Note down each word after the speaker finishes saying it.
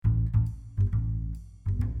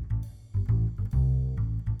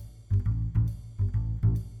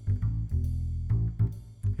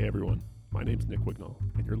Hey everyone, my name's Nick Wignall,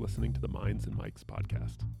 and you're listening to the Minds and Mics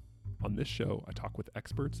podcast. On this show, I talk with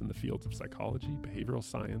experts in the fields of psychology, behavioral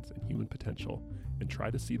science, and human potential, and try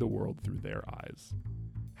to see the world through their eyes.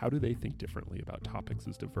 How do they think differently about topics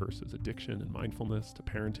as diverse as addiction and mindfulness to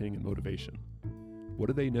parenting and motivation? What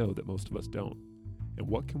do they know that most of us don't? And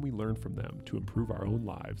what can we learn from them to improve our own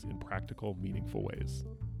lives in practical, meaningful ways?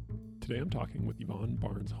 Today I'm talking with Yvonne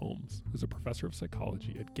Barnes-Holmes, who's a professor of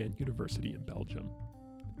psychology at Ghent University in Belgium.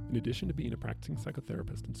 In addition to being a practicing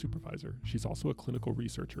psychotherapist and supervisor, she's also a clinical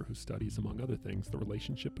researcher who studies, among other things, the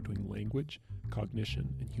relationship between language,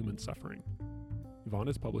 cognition, and human suffering. Yvonne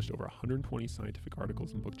has published over 120 scientific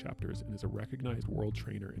articles and book chapters and is a recognized world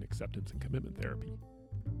trainer in acceptance and commitment therapy.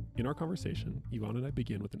 In our conversation, Yvonne and I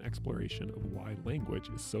begin with an exploration of why language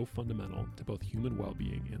is so fundamental to both human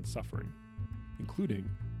well-being and suffering, including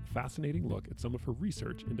a fascinating look at some of her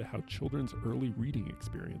research into how children's early reading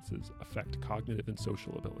experiences affect cognitive and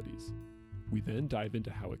social abilities. We then dive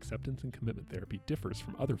into how acceptance and commitment therapy differs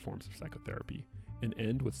from other forms of psychotherapy, and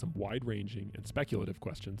end with some wide-ranging and speculative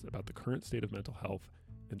questions about the current state of mental health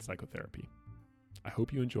and psychotherapy. I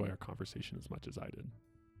hope you enjoy our conversation as much as I did.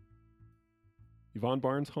 Yvonne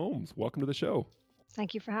Barnes-Holmes, welcome to the show.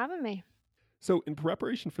 Thank you for having me. So in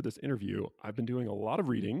preparation for this interview, I've been doing a lot of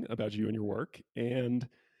reading about you and your work. And,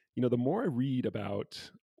 the more I read about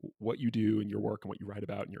what you do in your work and what you write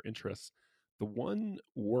about and your interests, the one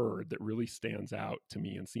word that really stands out to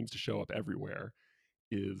me and seems to show up everywhere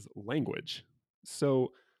is language.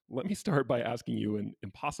 So let me start by asking you an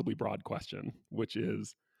impossibly broad question, which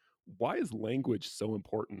is, why is language so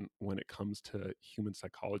important when it comes to human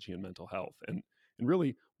psychology and mental health? And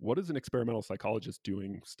really, what is an experimental psychologist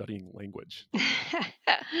doing studying language?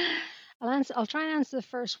 I'll try and answer the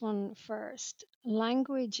first one first.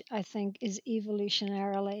 Language, I think, is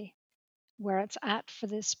evolutionarily where it's at for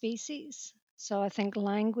this species. So I think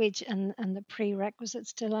language and the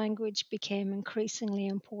prerequisites to language became increasingly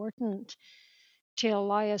important to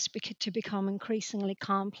allow us to become increasingly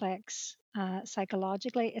complex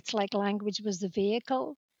psychologically. It's like language was the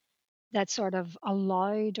vehicle that sort of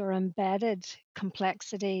allowed or embedded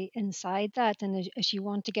complexity inside that. And as you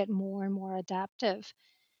want to get more and more adaptive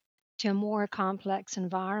to a more complex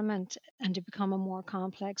environment and to become a more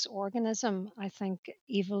complex organism, I think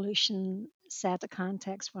evolution set a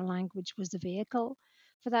context where language was the vehicle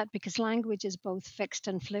for that, because language is both fixed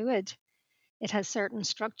and fluid. It has certain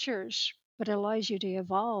structures, but it allows you to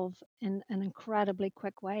evolve in an incredibly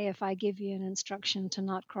quick way. If I give you an instruction to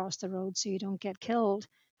not cross the road so you don't get killed,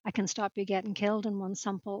 I can stop you getting killed in one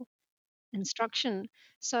simple instruction.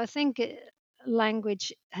 So I think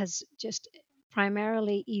language has just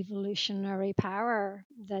primarily evolutionary power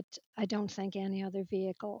that I don't think any other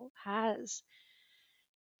vehicle has.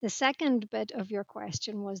 The second bit of your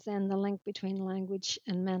question was then the link between language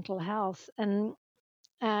and mental health. And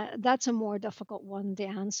that's a more difficult one to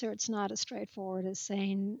answer. It's not as straightforward as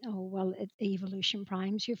saying, oh, well, evolution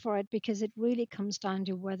primes you for it, because it really comes down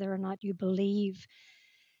to whether or not you believe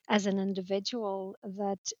as an individual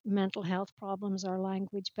that mental health problems are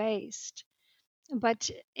language based. But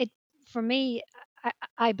for me,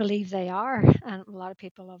 I believe they are, and a lot of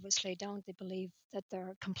people obviously don't. They believe that there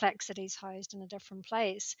are complexities housed in a different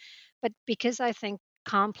place. But because I think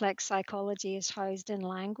complex psychology is housed in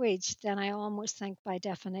language, then I almost think by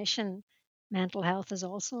definition, mental health is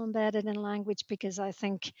also embedded in language, because I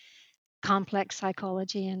think complex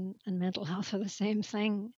psychology and mental health are the same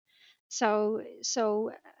thing. So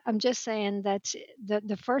I'm just saying that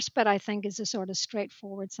the first bit I think is a sort of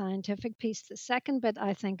straightforward scientific piece. The second bit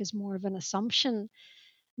I think is more of an assumption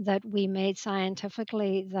that we made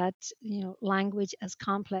scientifically, that language as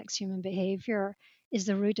complex human behavior is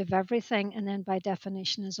the root of everything, and then by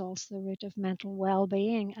definition is also the root of mental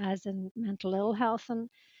well-being, as in mental ill health. And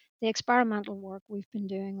the experimental work we've been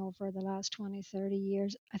doing over the last 20, 30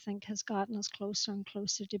 years, I think, has gotten us closer and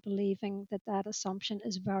closer to believing that that assumption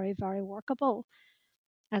is very, very workable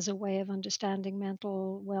as a way of understanding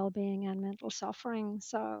mental well-being and mental suffering.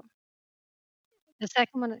 So the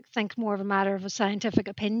second one, I think, more of a matter of a scientific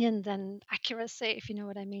opinion than accuracy, if you know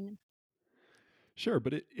what I mean. Sure,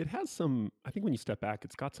 but it has some, I think when you step back,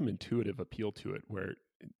 it's got some intuitive appeal to it where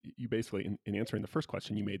you basically, in answering the first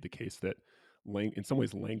question, you made the case that in some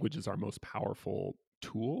ways, language is our most powerful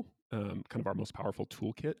tool, kind of our most powerful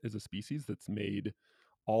toolkit as a species that's made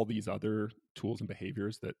all these other tools and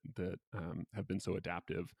behaviors that have been so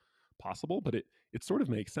adaptive possible. But it sort of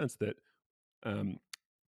makes sense that um,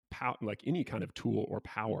 like any kind of tool or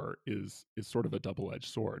power is sort of a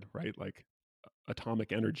double-edged sword, right? Like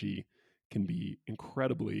atomic energy can be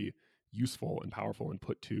incredibly useful and powerful and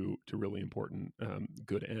put to really important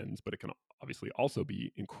good ends, but it can obviously also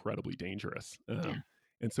be incredibly dangerous. Yeah.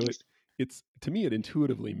 And so it's to me, it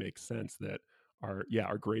intuitively makes sense that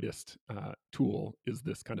our greatest tool is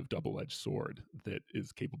this kind of double-edged sword that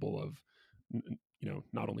is capable of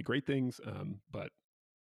not only great things but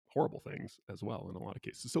horrible things as well in a lot of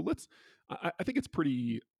cases. So I think it's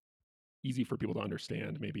pretty easy for people to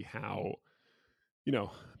understand maybe how you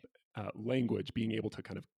know language, being able to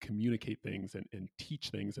kind of communicate things and teach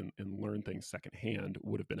things and learn things secondhand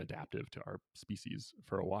would have been adaptive to our species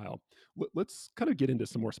for a while. Let's kind of get into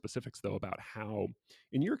some more specifics, though, about how,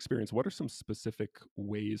 in your experience, what are some specific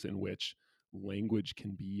ways in which language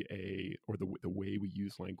can be or the way we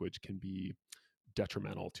use language can be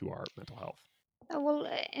detrimental to our mental health? Well,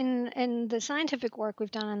 in the scientific work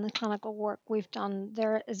we've done and the clinical work we've done,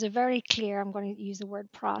 there is a very clear, I'm going to use the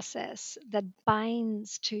word process, that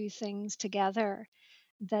binds two things together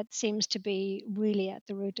that seems to be really at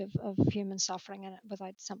the root of human suffering, and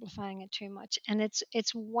without simplifying it too much. And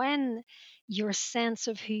it's when your sense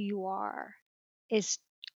of who you are is,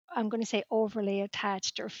 I'm going to say, overly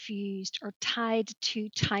attached or fused or tied too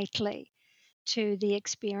tightly to the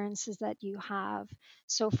experiences that you have.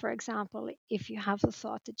 So for example, if you have the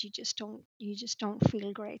thought that you just don't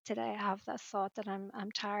feel great today, I have that thought that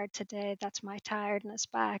I'm tired today, that's my tiredness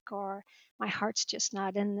back, or my heart's just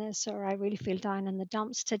not in this, or I really feel down in the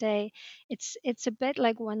dumps today. It's a bit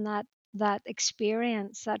like when that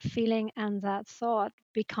experience, that feeling and that thought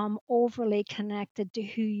become overly connected to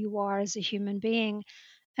who you are as a human being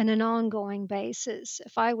on an ongoing basis.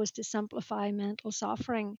 If I was to simplify mental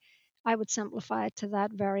suffering, I would simplify it to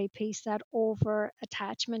that very piece, that over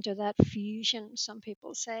attachment or that fusion, some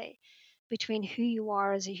people say, between who you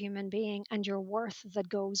are as a human being and your worth that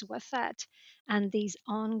goes with that. And these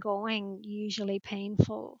ongoing, usually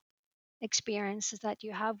painful experiences that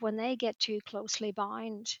you have, when they get too closely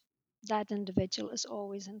bound, that individual is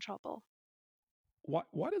always in trouble.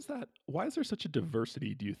 Why does that? Why is there such a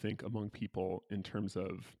diversity, do you think, among people in terms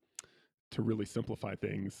of, to really simplify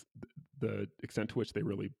things, the extent to which they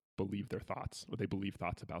really believe their thoughts or they believe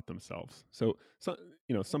thoughts about themselves? So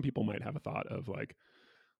some people might have a thought of like,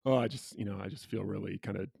 oh, I just feel really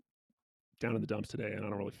kind of down in the dumps today and I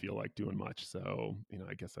don't really feel like doing much. So,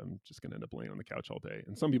 I guess I'm just going to end up laying on the couch all day.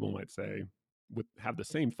 And some people might say, have the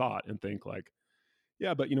same thought and think like,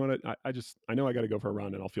 yeah, but you know what? I know I got to go for a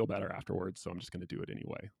run and I'll feel better afterwards. So I'm just going to do it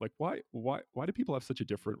anyway. Like, why do people have such a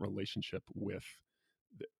different relationship with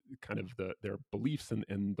the, kind of their beliefs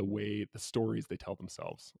and the stories they tell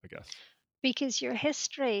themselves, I guess? Because your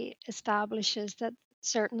history establishes that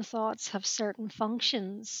certain thoughts have certain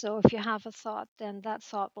functions. So if you have a thought, then that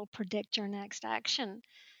thought will predict your next action.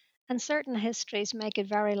 And certain histories make it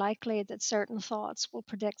very likely that certain thoughts will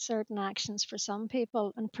predict certain actions for some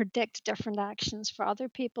people and predict different actions for other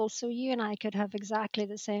people. So you and I could have exactly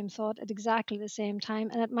the same thought at exactly the same time,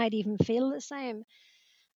 and it might even feel the same.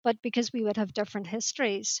 But because we would have different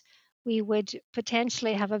histories, we would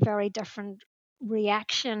potentially have a very different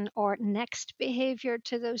reaction or next behavior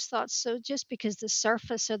to those thoughts. So just because the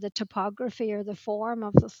surface or the topography or the form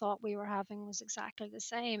of the thought we were having was exactly the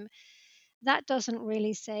same, that doesn't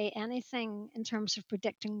really say anything in terms of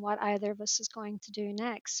predicting what either of us is going to do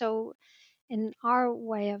next. So in our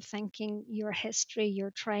way of thinking, your history, your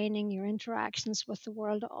training, your interactions with the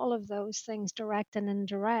world, all of those things, direct and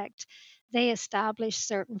indirect, they establish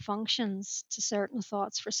certain functions to certain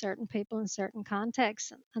thoughts for certain people in certain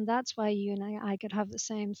contexts. And that's why you and I could have the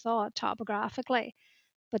same thought topographically,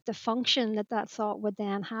 but the function that that thought would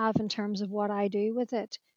then have in terms of what I do with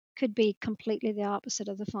it could be completely the opposite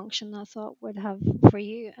of the function that thought would have for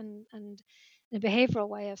you. And the behavioral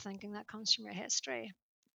way of thinking that comes from your history.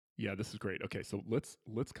 Yeah, this is great. Okay, so let's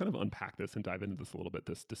kind of unpack this and dive into this a little bit.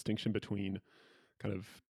 This distinction between kind of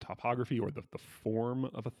topography or the form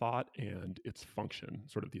of a thought and its function,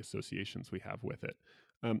 sort of the associations we have with it.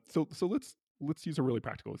 So let's use a really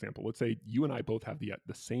practical example. Let's say you and I both have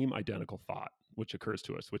the same identical thought, which occurs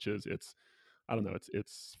to us, which is it's I don't know,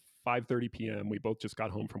 it's 5:30 p.m. We both just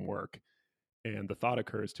got home from work, and the thought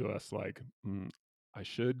occurs to us like, I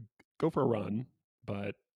should go for a run,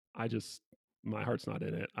 but I just my heart's not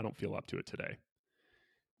in it. I don't feel up to it today.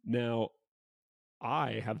 Now,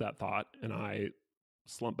 I have that thought and I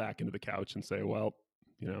slump back into the couch and say, well,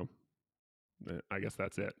 you know, I guess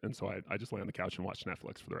that's it. And so I just lay on the couch and watch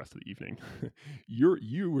Netflix for the rest of the evening.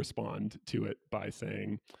 You respond to it by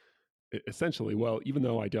saying, essentially, well, even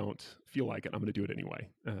though I don't feel like it, I'm going to do it anyway.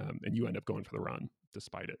 And you end up going for the run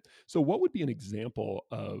despite it. So, what would be an example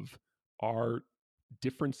of our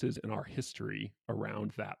differences in our history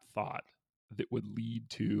around that thought that would lead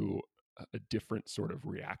to a different sort of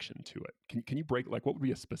reaction to it. Can you break, like, what would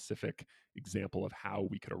be a specific example of how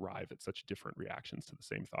we could arrive at such different reactions to the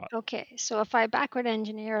same thought? Okay, so if I backward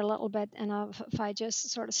engineer a little bit, and if I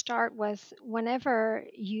just sort of start with whenever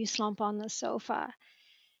you slump on the sofa,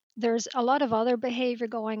 there's a lot of other behavior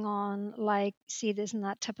going on, like, see, this isn't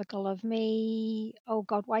that typical of me. Oh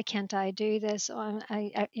God, why can't I do this? Oh,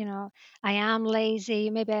 I am lazy.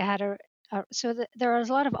 Maybe I had there is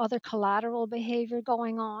a lot of other collateral behavior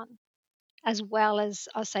going on, as well as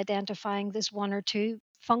us identifying this one or two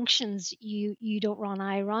functions. You don't run,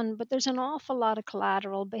 I run, but there's an awful lot of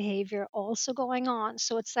collateral behavior also going on.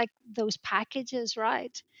 So it's like those packages,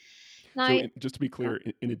 right? So, Now, just to be clear,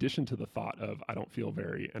 in addition to the thought of I don't feel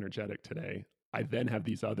very energetic today, I then have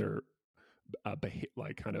these other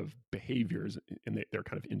like kind of behaviors, and they're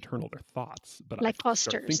kind of internal, they're thoughts. But I like start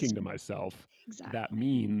clusters. thinking to myself, that Exactly.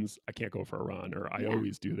 means I can't go for a run, or I Yeah.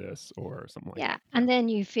 always do this, or something like Yeah, that. Yeah. and then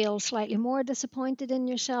you feel slightly more disappointed in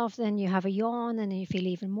yourself, then you have a yawn, and then you feel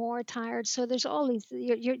even more tired. So there's all these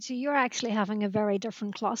you're actually having a very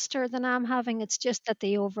different cluster than I'm having. It's just that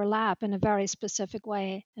they overlap in a very specific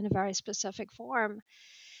way, in a very specific form.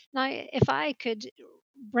 Now, if I could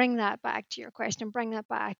bring that back to your question, bring that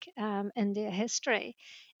back into history.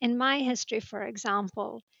 In my history, for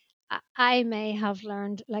example, I may have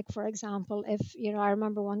learned, like, for example, if, I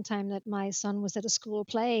remember one time that my son was at a school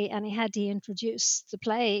play and he had to introduce the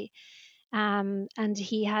play. And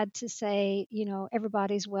he had to say,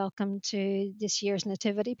 everybody's welcome to this year's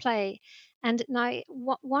nativity play. And now,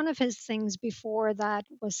 one of his things before that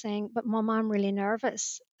was saying, "But Mom, I'm really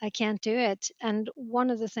nervous. I can't do it." And one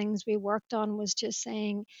of the things we worked on was just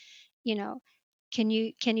saying, you know, can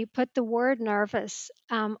you put the word nervous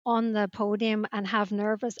on the podium and have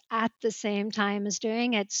nervous at the same time as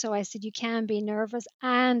doing it? So I said, you can be nervous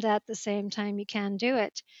and at the same time you can do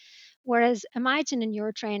it. Whereas imagine in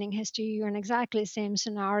your training history, you're in exactly the same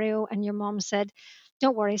scenario, and your mom said,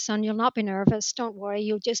 "Don't worry, son, you'll not be nervous. Don't worry,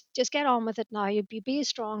 you'll just get on with it now. You'll be a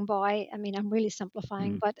strong boy." I mean, I'm really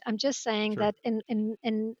simplifying, Mm, but I'm just saying sure. that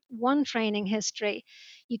in one training history,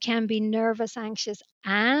 you can be nervous, anxious,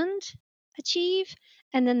 and achieve,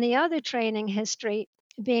 and then the other training history,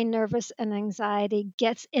 being nervous and anxiety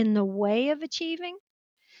gets in the way of achieving.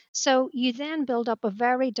 So you then build up a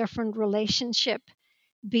very different relationship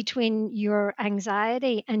between your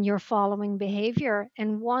anxiety and your following behavior,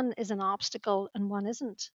 and one is an obstacle and one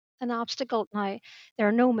isn't an obstacle. Now, there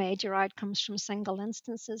are no major outcomes from single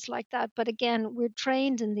instances like that, but again, we're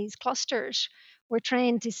trained in these clusters. We're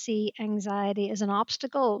trained to see anxiety as an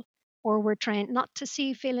obstacle, or we're trained not to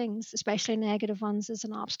see feelings, especially negative ones, as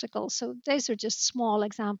an obstacle. So those are just small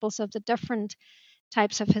examples of the different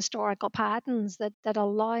types of historical patterns that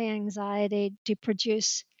allow anxiety to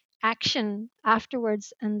produce action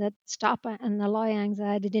afterwards, and that stop and allow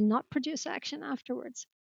anxiety to not produce action afterwards.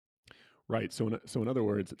 Right. So in other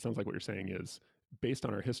words, it sounds like what you're saying is, based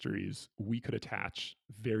on our histories, we could attach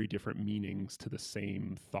very different meanings to the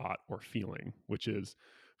same thought or feeling, which is,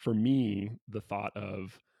 for me, the thought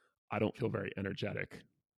of I don't feel very energetic,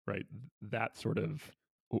 right? That sort of,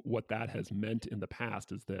 what that has meant in the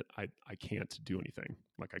past is that I can't do anything.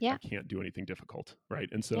 Like, I Yeah, can't do anything difficult, right?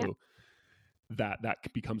 And yeah, so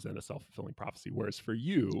that becomes then a self-fulfilling prophecy. Whereas for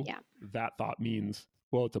you, yeah, that thought means,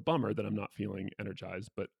 well, it's a bummer that I'm not feeling energized,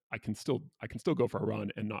 but I can still go for a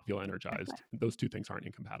run and not feel exactly, energized. Those two things aren't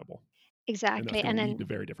incompatible, and that's exactly. going And to lead then to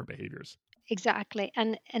very different behaviors. exactly,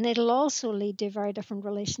 and it'll also lead to a very different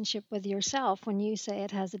relationship with yourself. When you say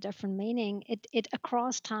it has a different meaning, it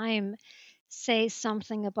across time says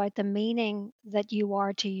something about the meaning that you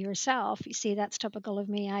are to yourself. You see, that's typical of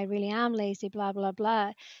me. I really am lazy, blah, blah,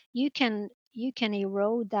 blah. You can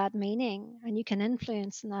erode that meaning, and you can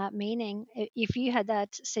influence that meaning. If you had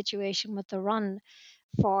that situation with the run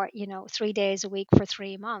for, 3 days a week for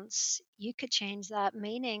 3 months, you could change that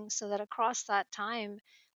meaning so that across that time,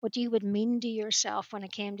 what you would mean to yourself when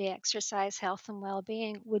it came to exercise, health, and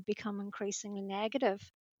well-being would become increasingly negative.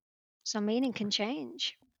 So meaning can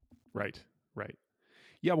change. Right, right.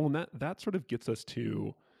 Yeah, well, and that sort of gets us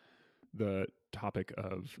to the topic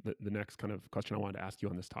of the next kind of question I wanted to ask you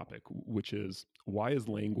on this topic, which is, why is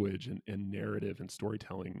language and narrative and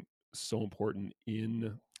storytelling so important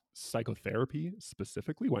in psychotherapy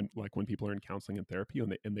specifically, when people are in counseling and therapy,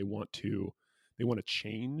 and they want to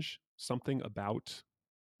change something about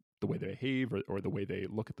the way they behave, or the way they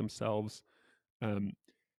look at themselves. um,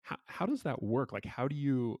 how does that work? Like, how do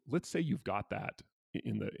you, let's say you've got that,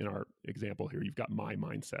 in our example here, you've got my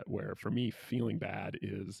mindset, where for me, feeling bad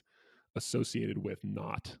is associated with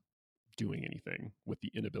not doing anything, with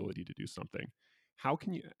the inability to do something. How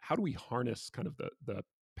do we harness kind of the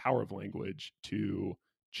power of language to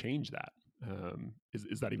change that?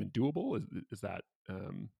 Is that even doable? Is that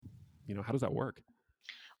how does that work?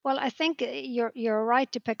 Well, I think you're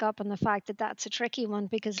right to pick up on the fact that that's a tricky one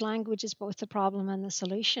because language is both the problem and the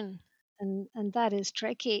solution, and that is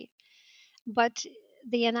tricky. But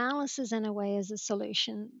the analysis, in a way, is a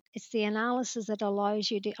solution. It's the analysis that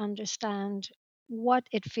allows you to understand what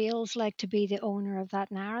it feels like to be the owner of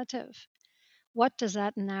that narrative. What does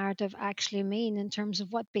that narrative actually mean in terms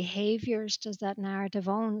of what behaviors does that narrative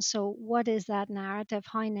own? So, what is that narrative?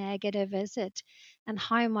 How negative is it? And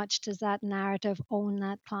how much does that narrative own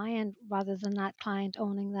that client rather than that client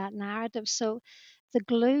owning that narrative? So, the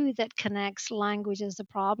glue that connects language as the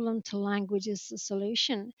problem to language as the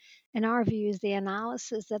solution, in our view, is the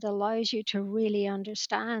analysis that allows you to really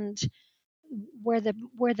understand where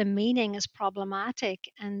the meaning is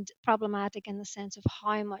problematic, and problematic in the sense of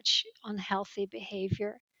how much unhealthy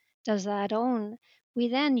behavior does that own. We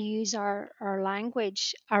then use our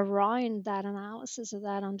language around that analysis of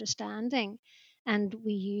that understanding, and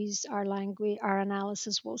we use our language. Our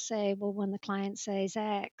analysis will say, well, when the client says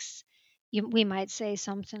X, we might say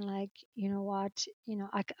something like, you know what,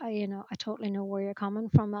 I totally know where you're coming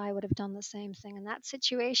from. I would have done the same thing in that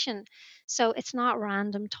situation. So it's not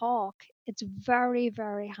random talk. It's very,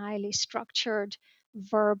 very highly structured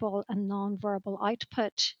verbal and nonverbal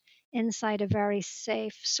output inside a very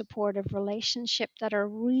safe, supportive relationship that are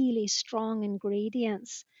really strong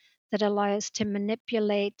ingredients that allow us to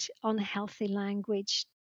manipulate unhealthy language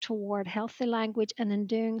toward healthy language, and in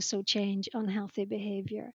doing so, change unhealthy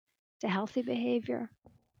behavior to healthy behavior.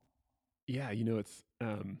 Yeah, it's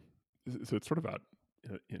so it's sort of about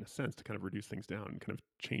in a sense to kind of reduce things down and kind of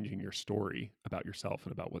changing your story about yourself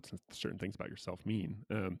and about what certain things about yourself mean.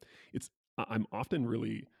 It's I'm often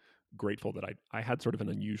really grateful that I had sort of an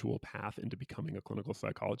unusual path into becoming a clinical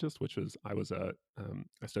psychologist, which was I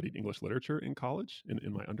studied English literature in college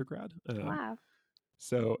in my undergrad. Wow.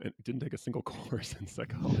 So and didn't take a single course in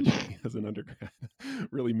psychology as an undergrad.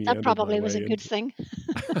 Really That meandered my probably was a way good into thing.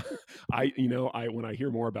 I when I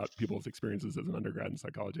hear more about people's experiences as an undergrad in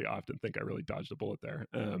psychology, I often think I really dodged a bullet there.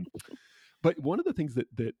 But one of the things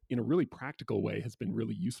that in a really practical way has been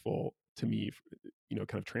really useful to me,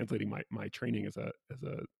 kind of translating my training as a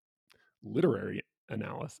literary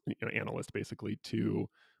analyst basically to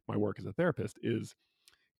my work as a therapist is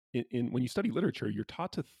in when you study literature, you're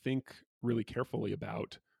taught to think really carefully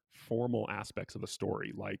about formal aspects of a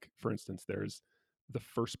story. Like, for instance, there's the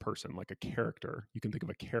first person, like a character. You can think of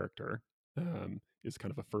a character is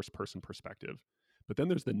kind of a first person perspective. But then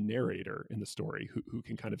there's the narrator in the story who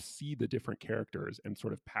can kind of see the different characters and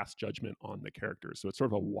sort of pass judgment on the characters. So it's sort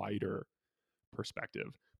of a wider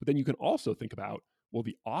perspective. But then you can also think about, well,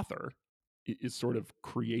 the author is sort of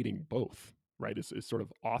creating both, right? Is sort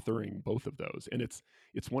of authoring both of those. And it's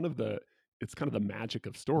one of the it's kind of the magic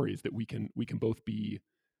of stories that we can both be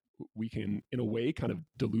we can in a way kind of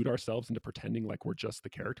delude ourselves into pretending like we're just the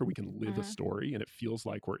character. We can live a Mhm. story and it feels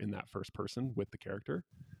like we're in that first person with the character.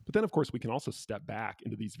 But then of course we can also step back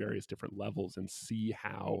into these various different levels and see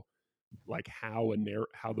how like how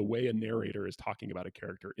the way a narrator is talking about a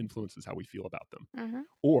character influences how we feel about them, Mhm.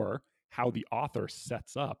 or how the author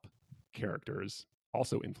sets up characters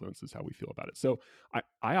also influences how we feel about it. So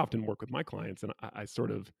I often work with my clients and I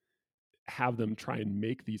sort of have them try and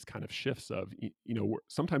make these kind of shifts of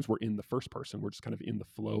sometimes we're in the first person, we're just kind of in the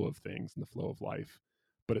flow of things, in the flow of life,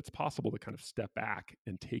 but it's possible to kind of step back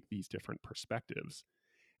and take these different perspectives.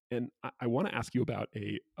 And I want to ask you about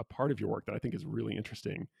a part of your work that I think is really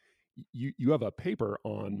interesting. You have a paper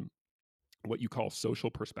on what you call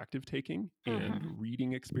social perspective taking and Mhm.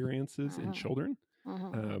 reading experiences in Mhm. children.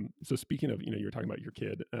 Mhm. So speaking of, you're talking about your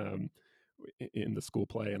kid in the school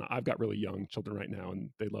play, and I've got really young children right now,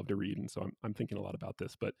 and they love to read, and so I'm thinking a lot about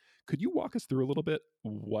this. But could you walk us through a little bit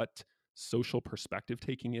what social perspective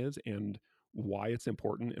taking is and why it's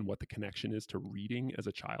important and what the connection is to reading as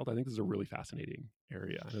a child? I think this is a really fascinating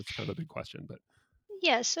area, and it's kind of a big question, but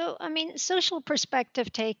Yeah, so I mean, social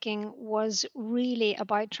perspective taking was really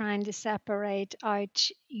about trying to separate out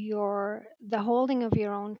the holding of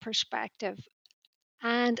your own perspective,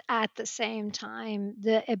 and at the same time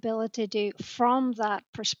the ability to, from that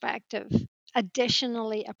perspective,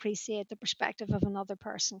 additionally appreciate the perspective of another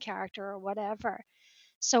person, character, or whatever.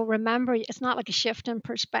 So remember, it's not like a shift in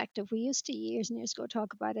perspective. We used to years and years ago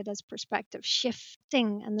talk about it as perspective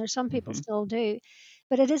shifting, and there's some people mm-hmm. still do,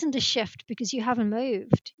 but it isn't a shift because you haven't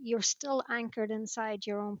moved. You're still anchored inside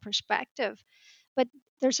your own perspective. But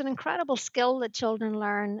there's an incredible skill that children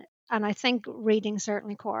learn, and I think reading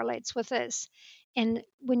certainly correlates with this. And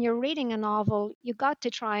when you're reading a novel, you got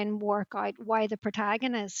to try and work out why the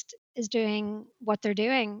protagonist is doing what they're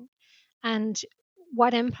doing. And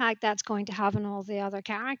what impact that's going to have on all the other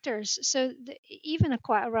characters. So even a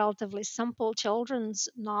quite a relatively simple children's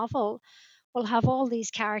novel will have all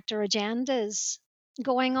these character agendas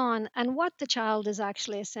going on. And what the child is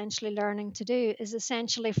actually essentially learning to do is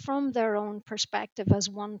essentially from their own perspective as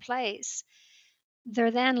one place,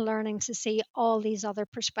 they're then learning to see all these other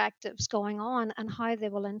perspectives going on and how they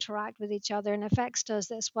will interact with each other. And if X does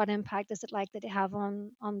this, what impact is it likely to have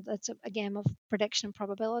on that's a game of prediction and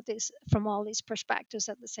probabilities from all these perspectives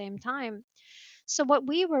at the same time. So what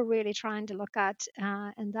we were really trying to look at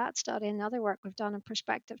in that study and other work we've done in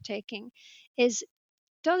perspective taking is,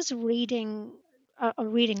 does reading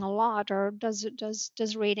reading a lot, or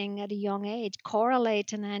does reading at a young age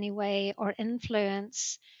correlate in any way or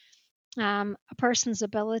influence a person's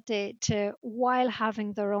ability to, while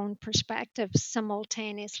having their own perspective,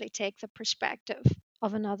 simultaneously take the perspective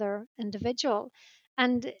of another individual.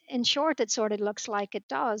 And in short, it sort of looks like it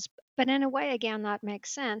does. But in a way, again, that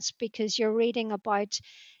makes sense because you're reading about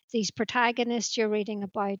these protagonists, you're reading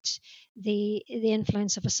about the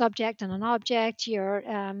influence of a subject and an object,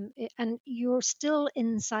 and you're still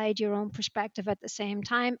inside your own perspective at the same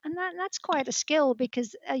time, and that's quite a skill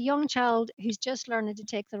because a young child who's just learning to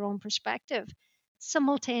take their own perspective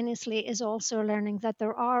simultaneously is also learning that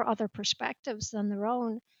there are other perspectives than their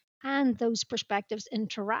own, and those perspectives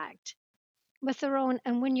interact with their own.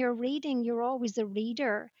 And when you're reading, you're always the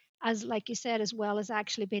reader, as like you said, as well as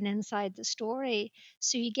actually being inside the story.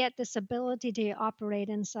 So you get this ability to operate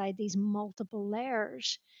inside these multiple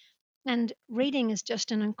layers. And reading is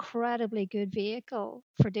just an incredibly good vehicle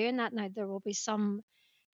for doing that. Now, there will be some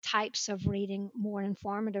types of reading, more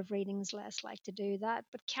informative readings, less like to do that,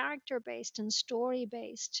 but character based and story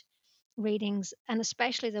based readings, and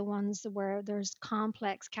especially the ones where there's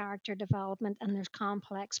complex character development and there's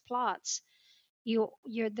complex plots,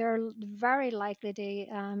 they're very likely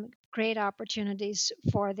to create opportunities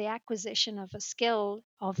for the acquisition of a skill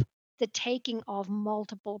of the taking of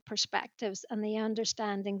multiple perspectives and the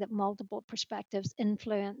understanding that multiple perspectives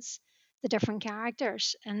influence the different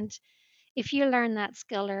characters. And if you learn that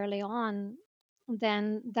skill early on,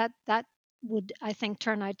 then that would, I think,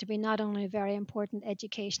 turn out to be not only a very important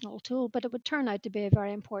educational tool, but it would turn out to be a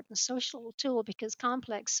very important social tool, because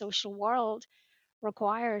complex social world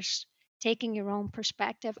requires taking your own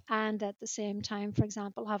perspective and at the same time, for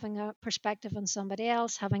example, having a perspective on somebody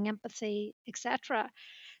else, having empathy, etc.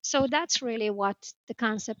 So that's really what the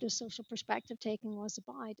concept of social perspective taking was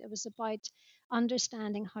about. It was about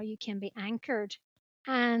understanding how you can be anchored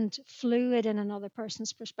and fluid in another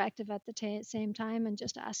person's perspective at the same time, and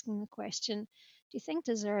just asking the question, do you think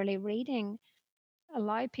does early reading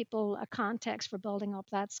allow people a context for building up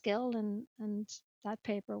that skill? And that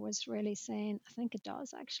paper was really saying, I think it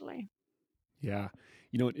does actually. Yeah,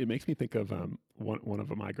 it makes me think of one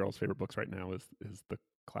of my girl's favorite books right now is the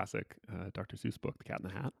classic Dr. Seuss book, The Cat in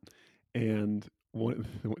the Hat, and one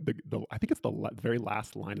the I think it's the very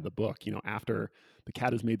last line of the book. After the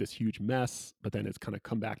cat has made this huge mess, but then it's kind of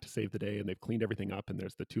come back to save the day, and they've cleaned everything up, and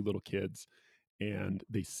there's the two little kids, and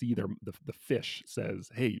they see the fish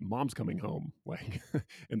says, "Hey, mom's coming home," like,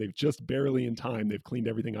 and they've just barely in time. They've cleaned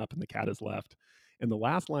everything up, and the cat has left. And the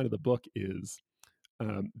last line of the book is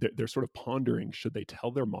they're sort of pondering, should they tell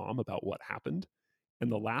their mom about what happened?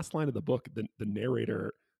 And the last line of the book, the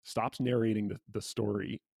narrator stops narrating the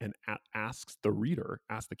story and asks the reader,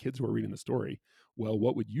 asks the kids who are reading the story, well,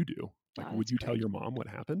 what would you do? Like, Oh, would that's you tell great. your mom what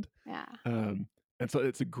happened? Yeah. Um, and so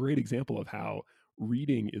it's a great example of how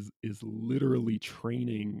reading is literally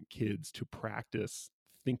training kids to practice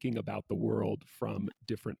thinking about the world from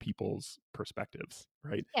different people's perspectives,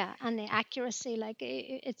 right? Yeah, and the accuracy, like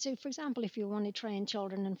it's for example, if you want to train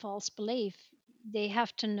children in false belief, they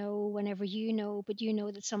have to know whenever you know, but you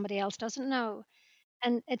know that somebody else doesn't know.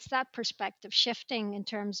 And it's that perspective shifting, in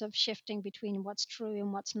terms of shifting between what's true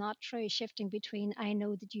and what's not true, shifting between I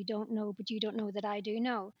know that you don't know, but you don't know that I do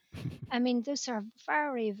know. I mean, those are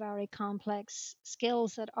very, very complex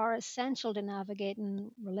skills that are essential to navigating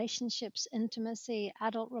relationships, intimacy,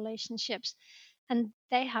 adult relationships, and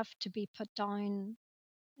they have to be put down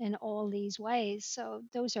in all these ways. So,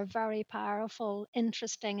 those are very powerful,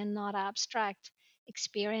 interesting, and not abstract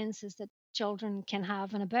experiences that children can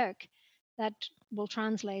have in a book that will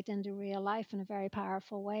translate into real life in a very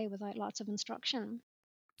powerful way without lots of instruction.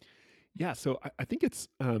 Yeah, so I think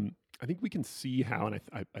I think we can see how, and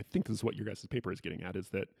I think this is what your guys' paper is getting at, is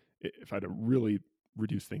that if I had to really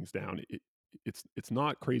reduce things down, it's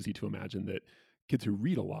not crazy to imagine that kids who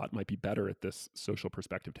read a lot might be better at this social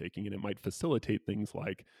perspective taking, and it might facilitate things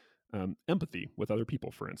like empathy with other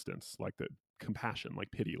people, for instance, like the compassion,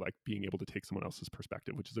 like pity, like being able to take someone else's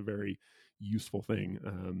perspective, which is a very useful thing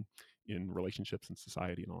in relationships and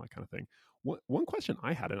society and all that kind of thing. One question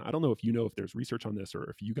I had, and I don't know if you know if there's research on this or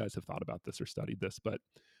if you guys have thought about this or studied this, but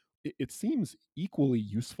it seems equally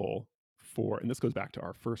useful for, and this goes back to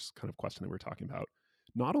our first kind of question that we were talking about,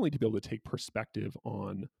 not only to be able to take perspective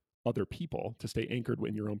on other people, to stay anchored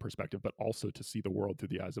in your own perspective, but also to see the world through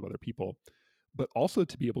the eyes of other people, but also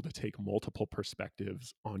to be able to take multiple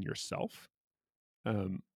perspectives on yourself.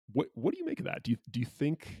 Um, what do you make of that? Do you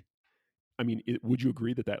think? I mean, would you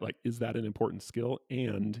agree that like is that an important skill,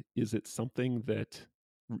 and is it something that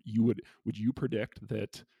would you predict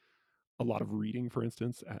that a lot of reading, for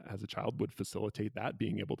instance, as a child would facilitate that,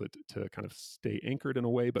 being able to kind of stay anchored in a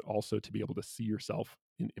way, but also to be able to see yourself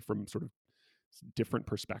from sort of different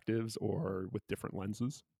perspectives or with different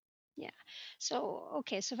lenses? Yeah. So,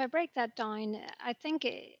 okay, so if I break that down, I think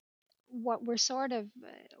what we're sort of,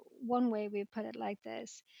 one way we put it like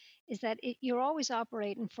this is that you're always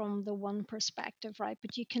operating from the one perspective, right?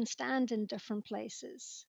 But you can stand in different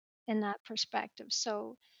places in that perspective.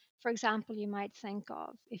 So, for example, you might think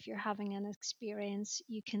of if you're having an experience,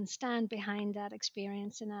 you can stand behind that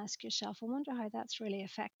experience and ask yourself, I wonder how that's really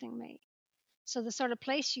affecting me. So the sort of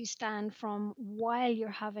place you stand from while you're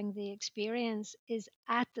having the experience is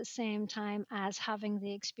at the same time as having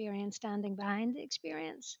the experience standing behind the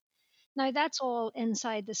experience. Now that's all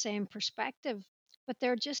inside the same perspective, but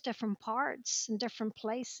they're just different parts and different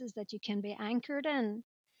places that you can be anchored in.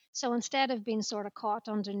 So instead of being sort of caught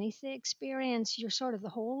underneath the experience, you're sort of the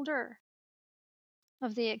holder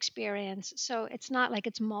of the experience. So it's not like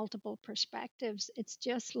it's multiple perspectives. It's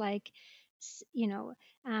just like,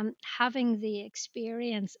 having the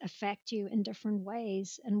experience affect you in different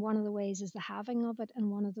ways. And one of the ways is the having of it, and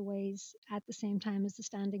one of the ways at the same time is the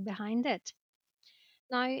standing behind it.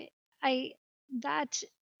 Now, I that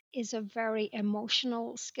is a very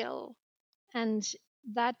emotional skill, and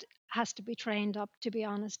that has to be trained up, to be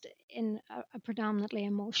honest, in a predominantly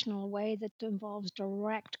emotional way that involves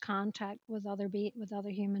direct contact with with other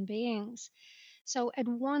human beings. So at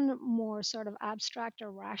one more sort of abstract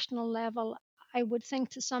or rational level, I would think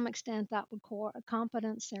to some extent that would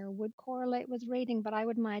competence there would correlate with reading, but I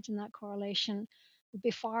would imagine that correlation would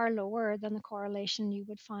be far lower than the correlation you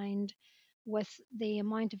would find with the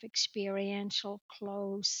amount of experiential,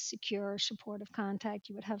 close, secure, supportive contact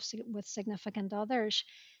you would have with significant others.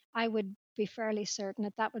 I would be fairly certain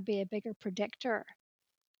that that would be a bigger predictor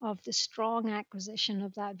of the strong acquisition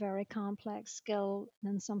of that very complex skill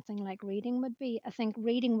than something like reading would be. I think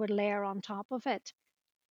reading would layer on top of it,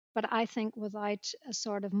 but I think without a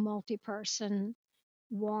sort of multi person,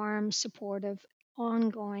 warm, supportive,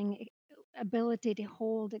 ongoing ability to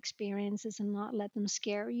hold experiences and not let them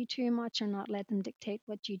scare you too much or not let them dictate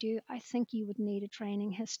what you do, I think you would need a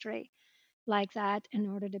training history like that in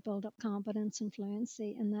order to build up competence and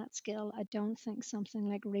fluency in that skill. I don't think something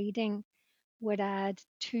like reading would add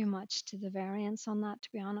too much to the variance on that, to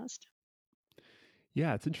be honest.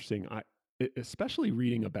 Yeah, it's interesting. Especially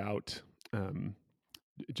reading about um,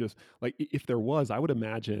 just like if there was, I would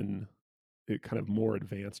imagine it kind of more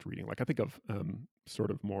advanced reading. Like I think of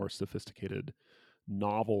sort of more sophisticated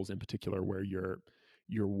novels in particular, where you're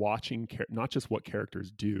watching not just what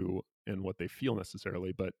characters do and what they feel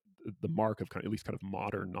necessarily, but the mark of kind of, at least kind of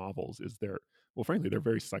modern novels is they're, well, frankly, they're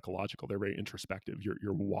very psychological. They're very introspective.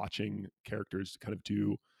 You're watching characters kind of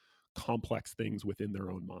do complex things within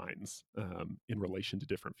their own minds in relation to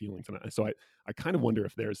different feelings. And so I kind of wonder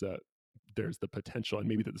if there's the potential, and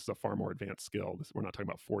maybe that this is a far more advanced skill. We're not talking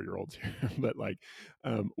about 4-year-olds here, but like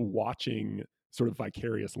watching sort of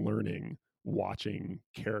vicarious learning, watching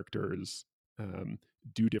characters um,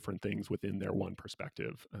 do different things within their one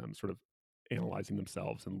perspective, sort of analyzing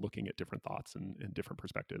themselves and looking at different thoughts and different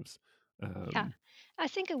perspectives. Yeah, Um, I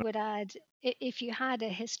think it would add, if you had a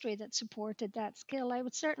history that supported that skill, I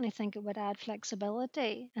would certainly think it would add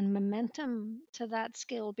flexibility and momentum to that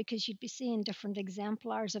skill because you'd be seeing different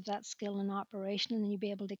exemplars of that skill in operation and you'd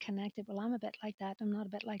be able to connect it. Well, I'm a bit like that, I'm not a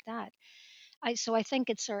bit like that. So I think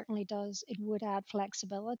it certainly does, it would add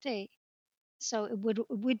flexibility. So it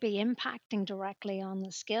would be impacting directly on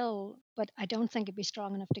the skill, but I don't think it'd be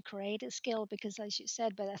strong enough to create a skill because, as you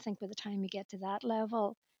said, but I think by the time you get to that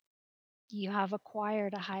level, you have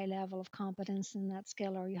acquired a high level of competence in that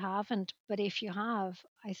skill or you haven't. But if you have,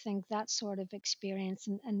 I think that sort of experience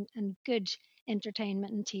and good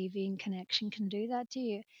entertainment and TV and connection can do that to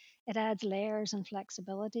you. It adds layers and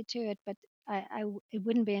flexibility to it, but it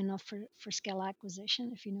wouldn't be enough for skill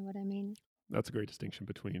acquisition, if you know what I mean. that's a great distinction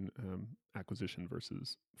between acquisition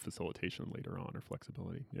versus facilitation later on, or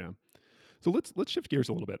flexibility. Yeah. So let's shift gears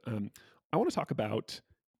a little bit. I want to talk about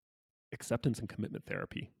acceptance and commitment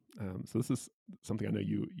therapy. So this is something I know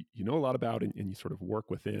you know a lot about, and you sort of work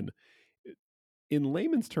within. In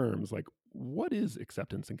layman's terms, like what is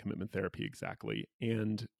acceptance and commitment therapy exactly,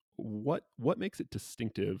 and what makes it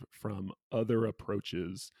distinctive from other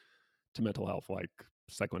approaches to mental health, like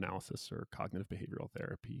psychoanalysis or cognitive behavioral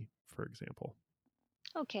therapy, for example?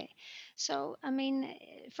 Okay, so I mean,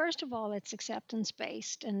 first of all, it's acceptance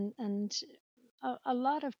based, and a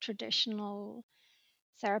lot of traditional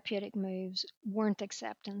therapeutic moves weren't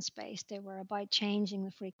acceptance based. They were about changing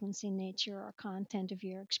the frequency, nature, or content of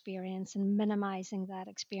your experience and minimizing that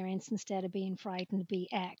experience instead of being frightened to be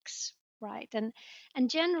X. Right. And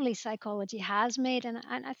generally psychology has made, and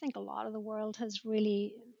I think a lot of the world has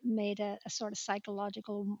really made a sort of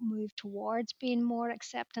psychological move towards being more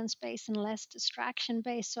acceptance based and less distraction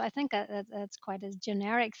based. So I think that's quite a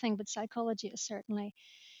generic thing, but psychology has certainly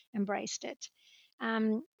embraced it.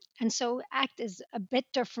 Um, and so ACT is a bit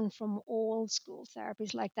different from old school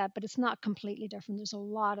therapies like that, but it's not completely different. There's a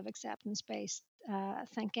lot of acceptance based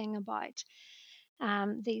thinking about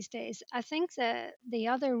these days. I think the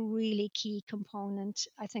other really key component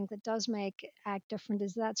I think that does make ACT different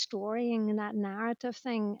is that storying and that narrative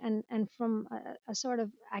thing. And from a sort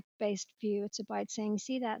of ACT based view, it's about saying,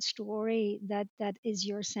 see that story that is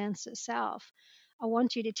your sense of self. I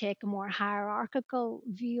want you to take a more hierarchical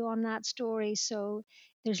view on that story. So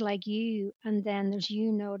there's like you, and then there's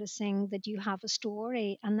you noticing that you have a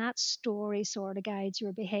story, and that story sort of guides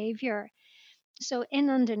your behavior. So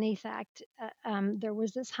in underneath act there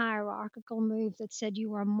was this hierarchical move that said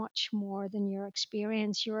you are much more than your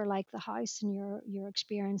experience. You're like the house, and your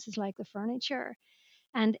experience is like the furniture,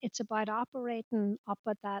 and it's about operating up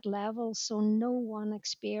at that level, so no one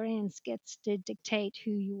experience gets to dictate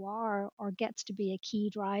who you are or gets to be a key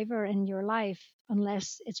driver in your life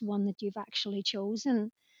unless it's one that you've actually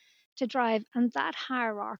chosen to drive. And that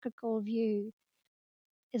hierarchical view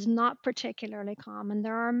is not particularly common.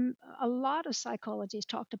 There are a lot of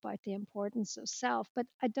psychologists talked about the importance of self, but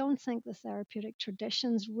I don't think the therapeutic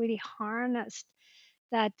traditions really harnessed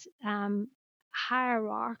that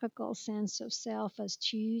hierarchical sense of self as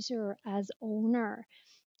chooser, as owner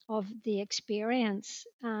of the experience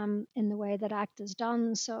in the way that ACT is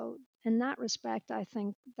done. So, in that respect, I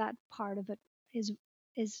think that part of it is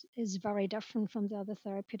is very different from the other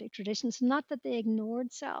therapeutic traditions. Not that they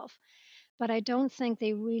ignored self, but I don't think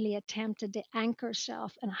they really attempted to anchor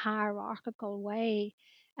self in a hierarchical way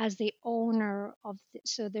as the owner of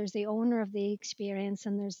so there's the owner of the experience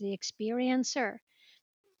and there's the experiencer.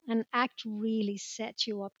 And ACT really sets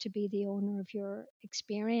you up to be the owner of your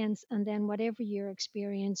experience, and then whatever your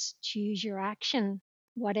experience, choose your action,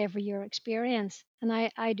 whatever your experience. And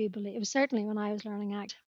I do believe it was certainly when I was learning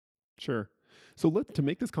ACT. Sure. So let to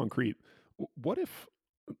make this concrete, what if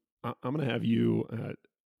I'm going to have you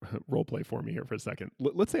role play for me here for a second.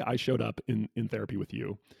 Let's say I showed up in therapy with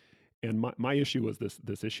you, and my issue was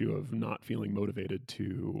this issue of not feeling motivated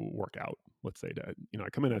to work out. Let's say that I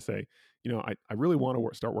come in, I say, I really want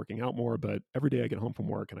to start working out more, but every day I get home from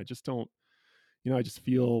work and I just don't, I just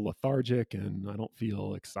feel lethargic and I don't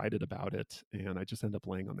feel excited about it, and I just end up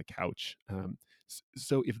laying on the couch.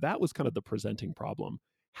 So if that was kind of the presenting problem,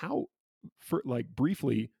 how, for like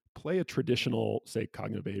briefly, play a traditional, say,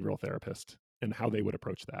 cognitive behavioral therapist and how they would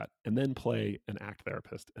approach that, and then play an ACT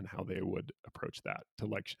therapist and how they would approach that. To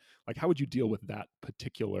like how would you deal with that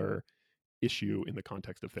particular issue in the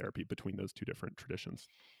context of therapy between those two different traditions?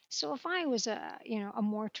 So if I was a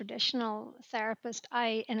more traditional therapist,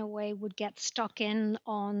 I in a way would get stuck in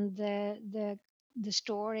on the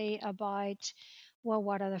story about, well,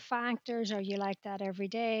 what are the factors? Are you like that every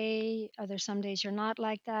day? Are there some days you're not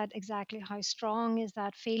like that? Exactly how strong is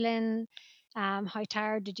that feeling? How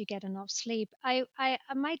tired? Did you get enough sleep? I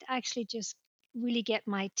might actually just really get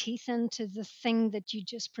my teeth into the thing that you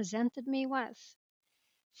just presented me with.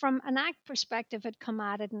 From an ACT perspective, had come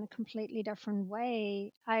at it in a completely different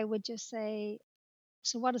way. I would just say,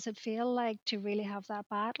 so what does it feel like to really have that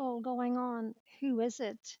battle going on? Who is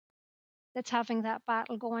it that's having that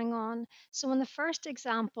battle going on? So in the first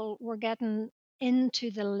example, we're getting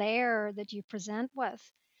into the layer that you present with.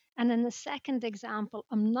 And in the second example,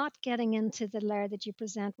 I'm not getting into the layer that you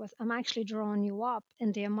present with. I'm actually drawing you up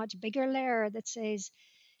into a much bigger layer that says,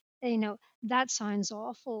 that sounds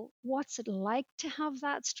awful. What's it like to have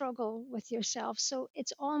that struggle with yourself? So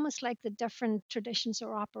it's almost like the different traditions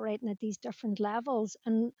are operating at these different levels.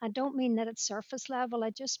 And I don't mean that it's surface level.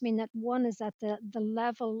 I just mean that one is at the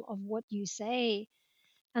level of what you say,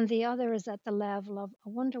 and the other is at the level of, I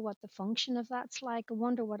wonder what the function of that's like. I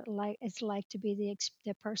wonder what it's like to be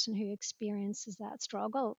the person who experiences that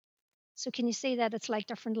struggle. So can you see that it's like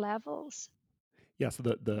different levels? Yeah, so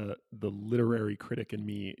the literary critic in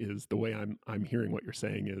me is the way I'm hearing what you're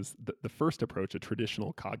saying is the first approach, a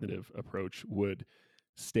traditional cognitive approach, would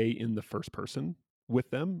stay in the first person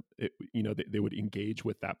with them. They would engage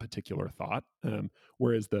with that particular thought.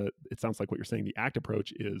 Whereas it sounds like what you're saying, the ACT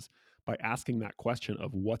approach is by asking that question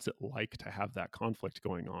of what's it like to have that conflict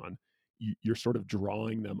going on, you're sort of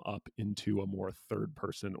drawing them up into a more third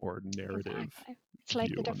person or narrative Exactly. It's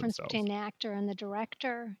like the view on difference between themselves. the actor and the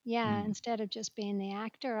director. Yeah, Mm. instead of just being the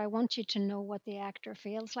actor, I want you to know what the actor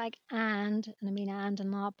feels like. And I mean and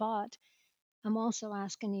not but. I'm also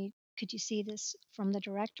asking you, could you see this from the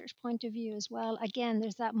director's point of view as well? Again,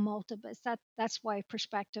 there's that multiple. That's why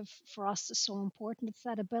perspective for us is so important. It's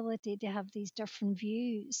that ability to have these different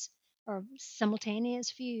views or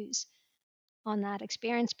simultaneous views on that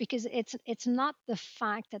experience, because it's not the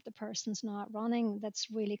fact that the person's not running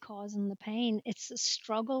that's really causing the pain. It's the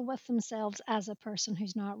struggle with themselves as a person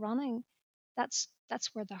who's not running. That's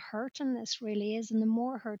where the hurt in this really is, and the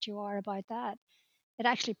more hurt you are about that, it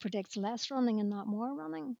actually predicts less running and not more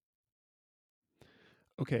running.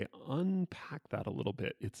 Okay, unpack that a little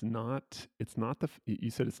bit. It's not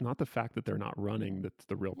you said it's not the fact that they're not running that's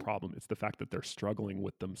the real problem. It's the fact that they're struggling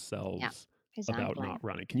with Yeah, themselves about not exactly.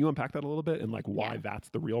 running. Can you unpack that a little bit and like Yeah. why that's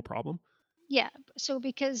the real problem? Yeah. So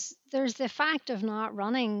because there's the fact of not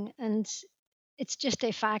running, and it's just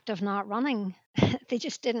a fact of not running. They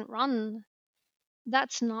just didn't run.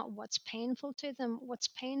 That's not what's painful to them. What's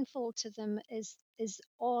painful to them is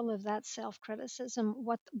all of that self-criticism,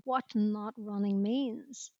 what not running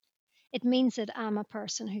means. It means that I'm a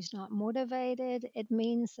person who's not motivated. It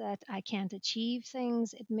means that I can't achieve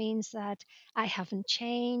things. It means that I haven't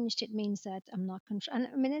changed. It means that I'm not control. And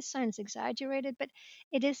I mean, this sounds exaggerated, but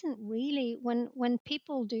it isn't really. When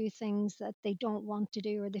people do things that they don't want to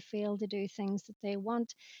do, or they fail to do things that they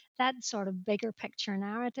want, that sort of bigger picture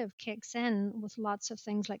narrative kicks in with lots of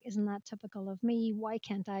things like, "Isn't that typical of me? Why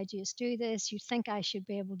can't I just do this? You think I should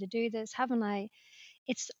be able to do this? Haven't I?"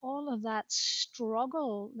 It's all of that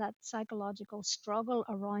struggle, that psychological struggle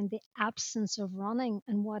around the absence of running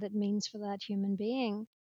and what it means for that human being.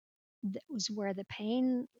 That was where the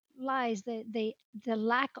pain lies. The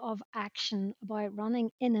lack of action about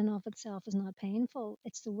running in and of itself is not painful.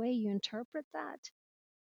 It's the way you interpret that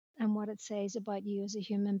and what it says about you as a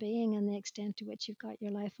human being and the extent to which you've got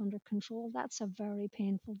your life under control. That's a very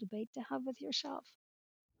painful debate to have with yourself.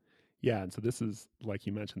 Yeah, and so this is like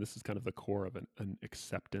you mentioned, this is kind of the core of an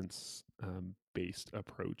acceptance based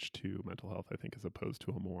approach to mental health, I think, as opposed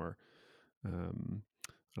to a more I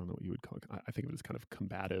don't know what you would call it. I think of it as kind of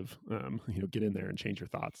combative, get in there and change your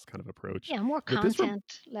thoughts kind of approach. Yeah, more But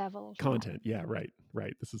content level. Yeah. content, yeah, right,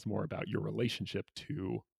 right. This is more about your relationship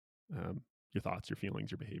to um, your thoughts, your feelings,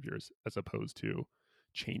 your behaviors, as opposed to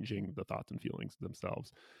changing the thoughts and feelings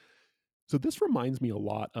themselves. So this reminds me a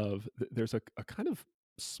lot of there's a kind of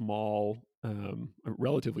small,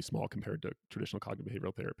 relatively small compared to traditional cognitive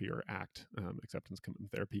behavioral therapy or ACT, acceptance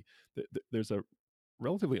commitment therapy. There's a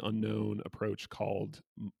relatively unknown approach called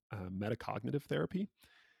metacognitive therapy.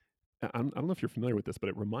 I don't know if you're familiar with this, but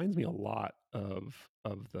it reminds me a lot of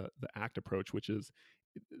the ACT approach, which is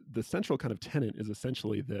the central kind of tenet is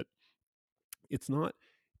essentially that it's not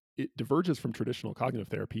it diverges from traditional cognitive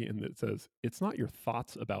therapy in that it says it's not your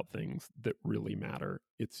thoughts about things that really matter.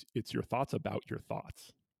 It's your thoughts about your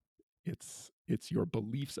thoughts. It's your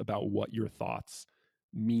beliefs about what your thoughts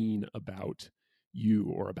mean about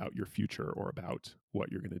you or about your future or about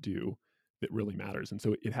what you're going to do that really matters. And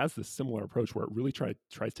so it has this similar approach where it really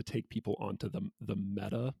tries to take people onto the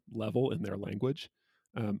meta level in their language.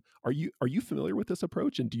 Are you familiar with this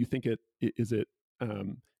approach? And do you think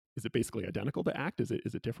um, is it basically identical to ACT? Is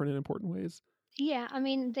it different in important ways? Yeah, I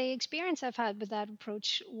mean, the experience I've had with that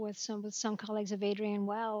approach with some colleagues of Adrian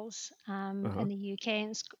Wells Uh huh. in the UK,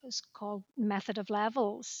 and it's called Method of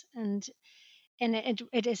Levels, and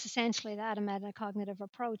it is essentially that, a metacognitive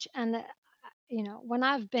approach. And when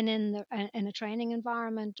I've been in a training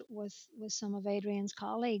environment with some of Adrian's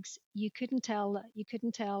colleagues, you couldn't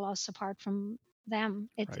tell us apart from them.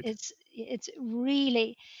 Right. It's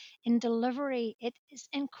really, in delivery, it is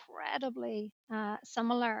incredibly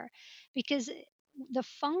similar, because the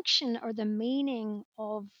function or the meaning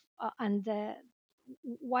of and the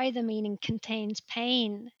why the meaning contains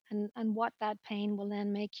pain, and what that pain will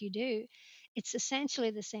then make you do. It's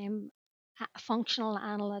essentially the same functional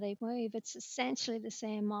analytic move. It's essentially the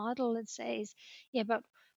same model. It says, yeah, but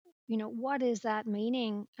what is that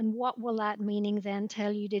meaning, and what will that meaning then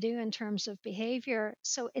tell you to do in terms of behavior?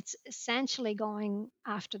 So it's essentially going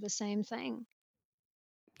after the same thing.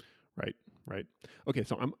 Right. Right. Okay.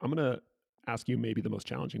 So I'm gonna ask you maybe the most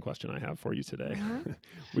challenging question I have for you today, Mhm.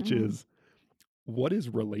 which Mhm. is, what is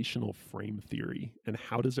relational frame theory and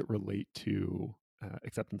how does it relate to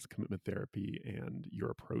acceptance commitment therapy and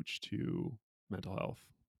your approach to mental health?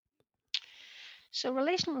 So,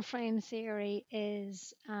 relational frame theory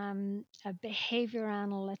is a behavior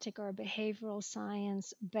analytic or behavioral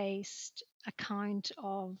science based account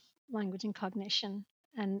of language and cognition,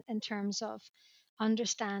 and in terms of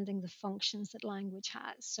understanding the functions that language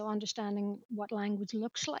has. So, understanding what language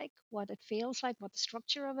looks like, what it feels like, what the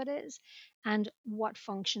structure of it is, and what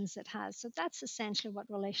functions it has. So, that's essentially what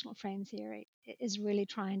relational frame theory is really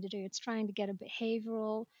trying to do. It's trying to get a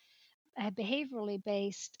behaviorally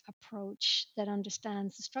based approach that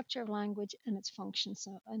understands the structure of language and its functions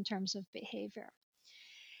in terms of behavior.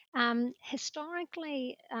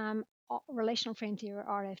 Historically, relational frame theory, or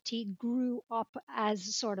RFT, grew up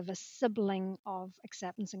as sort of a sibling of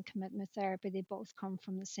acceptance and commitment therapy. They both come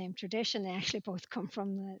from the same tradition. They actually both come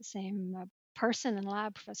from the same person in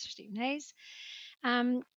lab, Professor Stephen Hayes.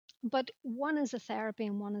 Um, but one is a therapy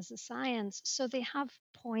and one is a science. So they have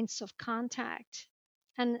points of contact.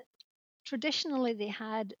 And traditionally, they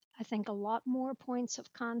had, I think, a lot more points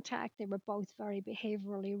of contact. They were both very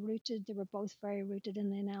behaviorally rooted. They were both very rooted in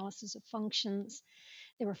the analysis of functions.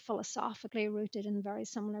 They were philosophically rooted in very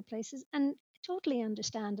similar places. And totally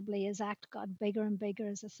understandably, as ACT got bigger and bigger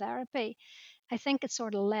as a therapy, I think it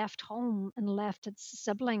sort of left home and left its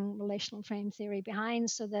sibling relational frame theory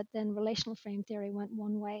behind, so that then relational frame theory went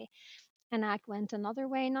one way and ACT went another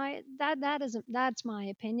way. Now that's my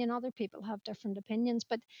opinion. Other people have different opinions,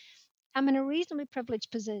 but I'm in a reasonably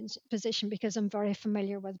privileged position because I'm very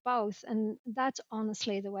familiar with both. And that's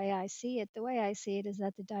honestly the way I see it. The way I see it is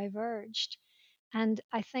that they diverged. And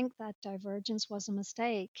I think that divergence was a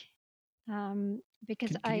mistake,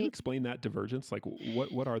 because Can you explain that divergence? Like,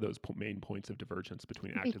 what are those main points of divergence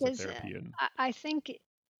between ACT as a because therapy and I think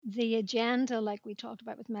the agenda, like we talked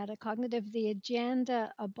about with metacognitive, the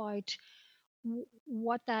agenda about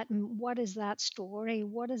what is that story,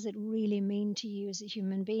 what does it really mean to you as a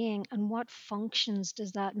human being, and what functions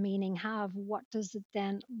does that meaning have, what does it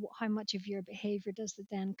then, how much of your behavior does it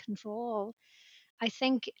then control? I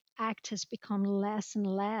think ACT has become less and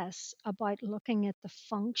less about looking at the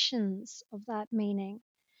functions of that meaning,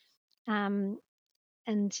 um,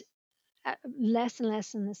 and less and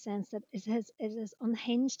less in the sense that it has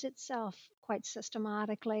unhinged itself quite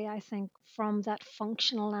systematically, I think, from that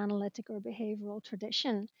functional analytic or behavioral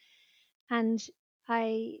tradition. And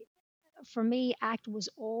I, for me, ACT was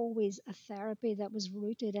always a therapy that was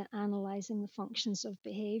rooted in analyzing the functions of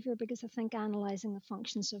behavior, because I think analyzing the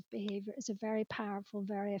functions of behavior is a very powerful,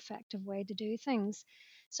 very effective way to do things.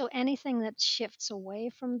 So anything that shifts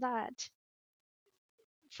away from that,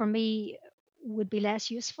 for me, would be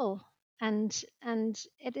less useful. And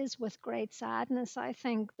it is with great sadness, I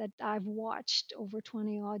think, that I've watched over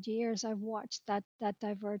 20 odd years, I've watched that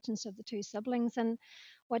divergence of the two siblings. And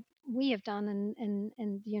what we have done in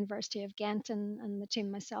the University of Ghent, and the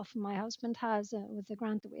team myself and my husband has, with the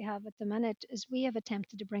grant that we have at the minute, is we have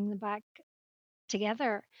attempted to bring them back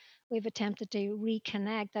together. We've attempted to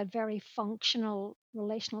reconnect that very functional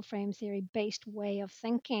relational frame theory based way of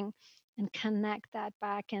thinking and connect that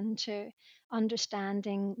back into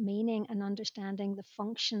understanding meaning and understanding the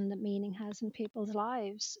function that meaning has in people's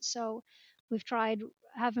lives. So we've tried,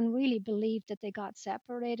 having really believed that they got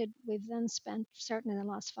separated, we've then spent certainly the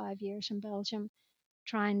last 5 years in Belgium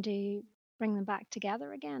trying to bring them back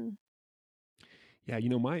together again. yeah,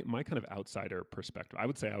 my kind of outsider perspective, I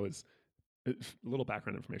would say I was a little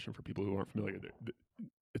background information for people who aren't familiar.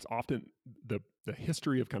 It's often the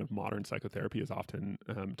history of kind of modern psychotherapy is often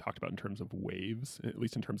talked about in terms of waves, at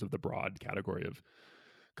least in terms of the broad category of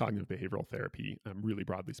cognitive behavioral therapy. Really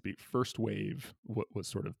broadly speak, first wave was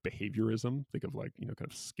sort of behaviorism. Think of like kind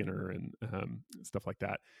of Skinner and stuff like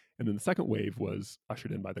that. And then the second wave was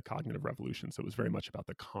ushered in by the cognitive revolution. So it was very much about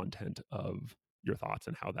the content of your thoughts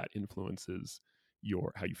and how that influences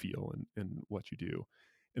your how you feel and what you do.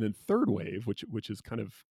 And then third wave, which is kind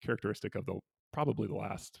of characteristic of the probably the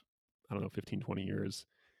last, I don't know, 15, 20 years.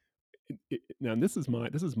 Now, and this is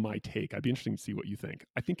my take. I'd be interested to see what you think.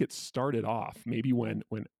 I think it started off maybe when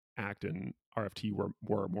ACT and RFT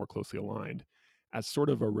were more closely aligned as sort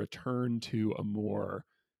of a return to a more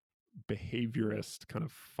behaviorist kind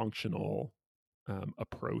of functional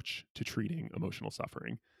approach to treating emotional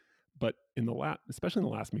suffering. But in the especially in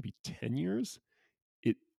the last maybe 10 years,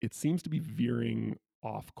 it seems to be veering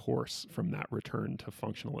off course from that return to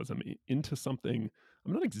functionalism into something.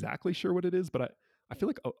 I'm not exactly sure what it is, but I feel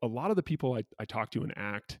like a lot of the people I talk to in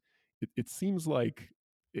ACT, it seems like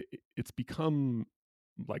it's become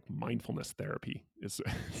like mindfulness therapy is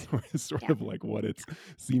sort Yeah. of like what it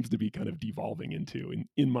seems to be kind of devolving into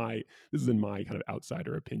in my, this is in my kind of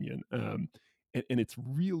outsider opinion. And it's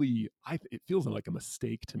really, it feels like a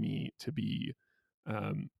mistake to me to be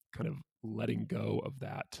kind of letting go of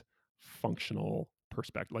that functional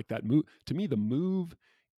perspective, like that move. To me, the move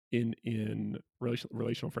in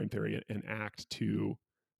relational frame theory and ACT to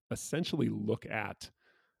essentially look at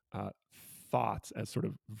uh, thoughts as sort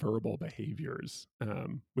of verbal behaviors,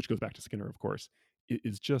 which goes back to Skinner, of course,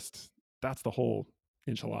 is just, that's the whole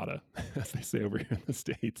enchilada, as they say over here in the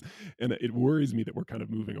States. And it worries me that we're kind of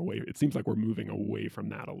moving away. It seems like we're moving away from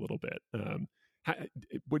that a little bit.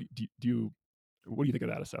 What do you, what do you think of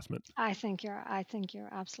that assessment? I think you're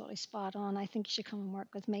absolutely spot on. I think you should come and work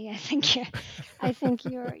with me. I think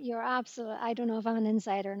you're absolute. I don't know if I'm an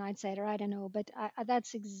insider, an outsider. I don't know, but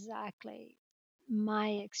that's exactly my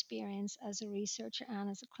experience as a researcher and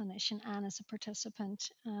as a clinician and as a participant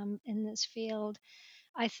in this field.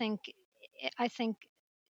 I think I think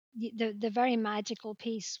the very magical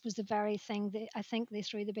piece was the very thing that I think they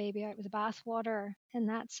threw the baby out with the bathwater in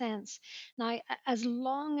that sense. Now, as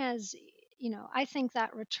long as I think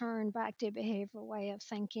that return back to a behavioral way of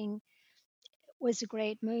thinking was a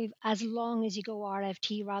great move, as long as you go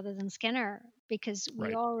RFT rather than Skinner, because we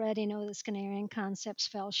Right. already know the Skinnerian concepts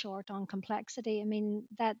fell short on complexity. I mean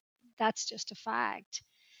that's just a fact.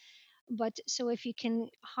 But so if you can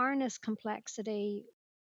harness complexity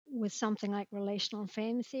with something like relational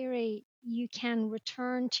frame theory, you can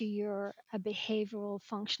return to your a behavioral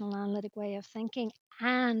functional analytic way of thinking,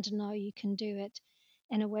 and now you can do it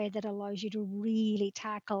in a way that allows you to really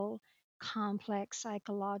tackle complex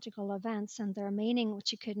psychological events and their meaning,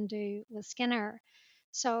 which you couldn't do with Skinner.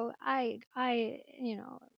 So I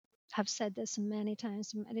have said this many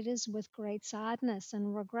times, and it is with great sadness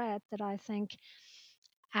and regret that I think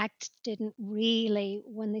ACT didn't really,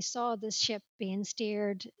 when they saw this ship being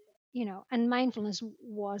steered, and mindfulness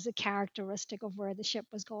was a characteristic of where the ship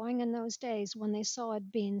was going in those days. When they saw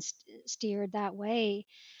it being steered that way,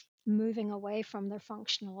 moving away from their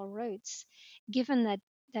functional roots, given that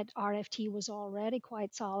RFT was already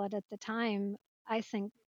quite solid at the time, I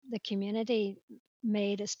think the community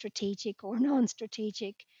made a strategic or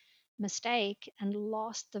non-strategic mistake and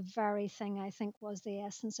lost the very thing I think was the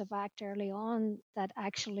essence of ACT early on, that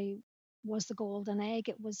actually was the golden egg.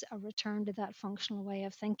 It was a return to that functional way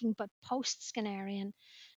of thinking, but post Skinnerian,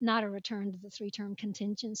 not a return to the three term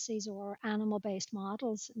contingencies or animal based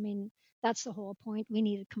models. I mean, that's the whole point. We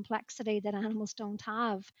needed complexity that animals don't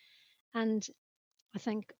have. And I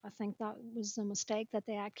think that was a mistake that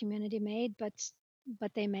the ACT community made,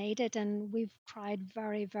 but they made it, and we've tried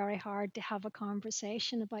very, very hard to have a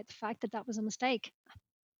conversation about the fact that that was a mistake.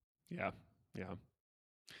 Yeah. Yeah.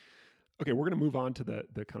 Okay, we're going to move on to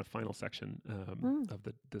the kind of final section Mm, of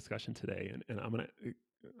the discussion today, and I want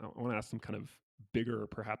to ask some kind of bigger,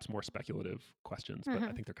 perhaps more speculative questions, but I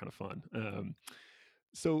mhm. think they're kind of fun.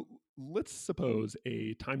 So let's suppose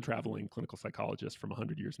a time traveling clinical psychologist from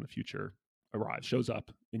 100 years in the future arrives, shows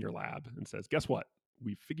up in your lab, and says, "Guess what?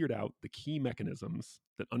 We figured out the key mechanisms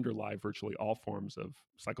that underlie virtually all forms of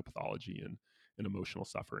psychopathology and emotional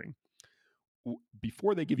suffering."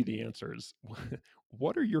 Before they give you the answers,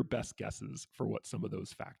 what are your best guesses for what some of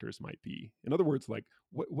those factors might be? In other words, like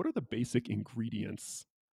what are the basic ingredients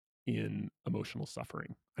in emotional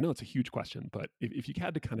suffering? I know it's a huge question, but if you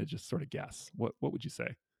had to kind of just sort of guess, what would you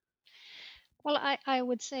say? Well, I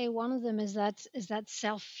would say one of them is that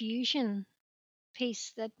self fusion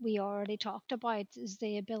piece that we already talked about, is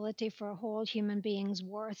the ability for a whole human being's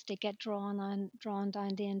worth to get drawn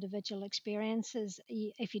down to individual experiences.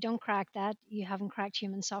 If you don't crack that, you haven't cracked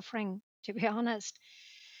human suffering, to be honest.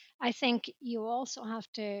 I think you also have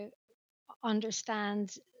to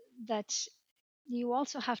understand that you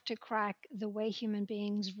also have to crack the way human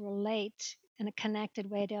beings relate in a connected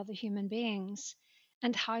way to other human beings,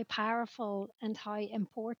 and how powerful and how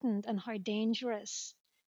important and how dangerous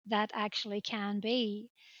that actually can be.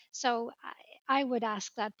 So I would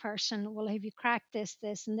ask that person, well, have you cracked this,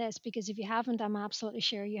 this, and this? Because if you haven't, I'm absolutely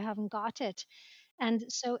sure you haven't got it. And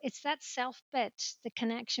so it's that self bit, the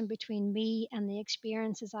connection between me and the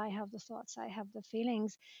experiences I have, the thoughts I have, the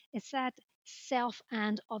feelings. It's that self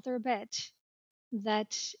and other bit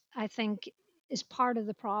that I think is part of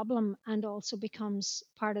the problem and also becomes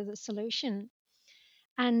part of the solution.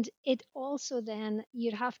 And it also then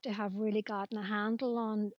you'd have to have really gotten a handle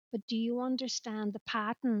on, but do you understand the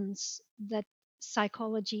patterns that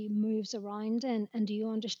psychology moves around in? And do you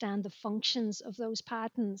understand the functions of those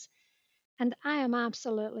patterns? And I am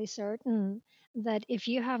absolutely certain that if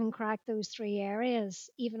you haven't cracked those three areas,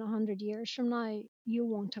 even 100 years from now, you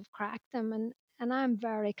won't have cracked them. And I'm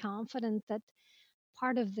very confident that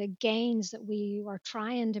part of the gains that we are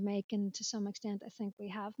trying to make, and to some extent I think we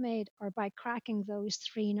have made, are by cracking those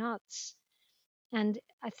three nuts. And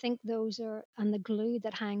I think those are, and the glue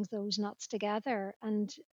that hangs those nuts together.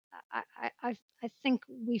 And I think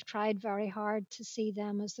we've tried very hard to see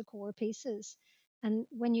them as the core pieces. And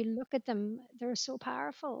when you look at them, they're so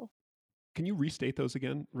powerful. Can you restate those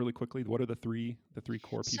again really quickly? What are the three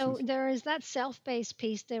core So pieces? there is that self-based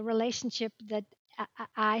piece, the relationship that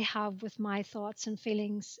I have with my thoughts and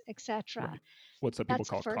feelings, etc. Right. What some people That's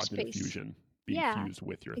the call first cognitive piece. fusion, being Yeah, fused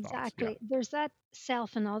with your thoughts. Yeah. exactly. There's that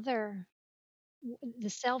self and other, the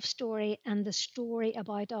self story and the story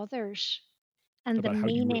about others, and the About how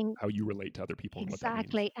you meaning. how you relate to other people and what that means.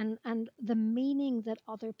 Exactly. And the meaning that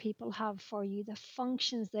other people have for you, the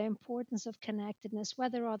functions, the importance of connectedness,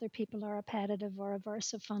 whether other people are appetitive or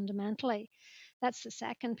aversive fundamentally. That's the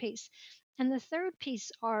second piece. And the third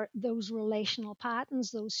piece are those relational patterns,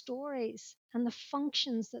 those stories, and the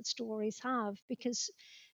functions that stories have, because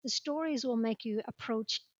the stories will make you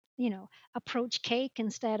approach cake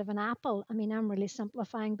instead of an apple. I mean, I'm really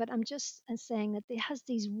simplifying, but I'm just saying that it has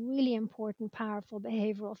these really important, powerful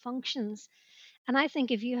behavioral functions. And I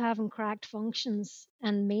think if you haven't cracked functions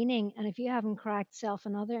and meaning, and if you haven't cracked self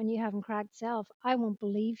and other, and you haven't cracked self, I won't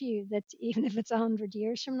believe you that even if it's 100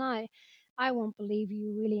 years from now, I won't believe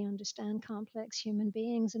you really understand complex human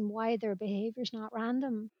beings and why their behavior is not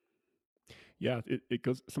random. Yeah, it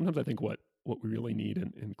goes. Sometimes I think what we really need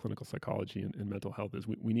in clinical psychology and mental health is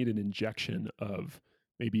we need an injection of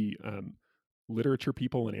maybe literature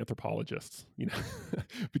people and anthropologists,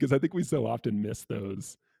 because I think we so often miss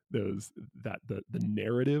those that the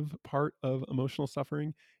narrative part of emotional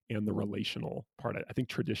suffering and the relational part. I think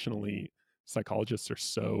traditionally psychologists are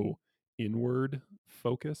so inward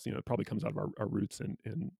focused. It probably comes out of our roots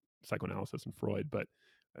in psychoanalysis and Freud, but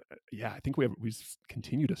yeah, I think we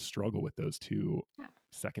continue to struggle with those two Yeah.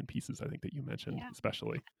 second pieces. I think that you mentioned, Yeah.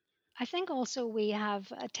 especially. I think also we have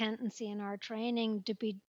a tendency in our training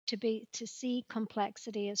to see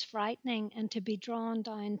complexity as frightening, and to be drawn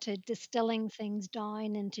down to distilling things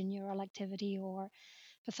down into neural activity or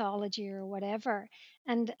pathology or whatever.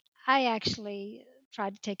 And I actually try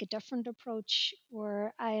to take a different approach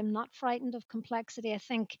where I am not frightened of complexity. I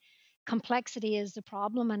think complexity is the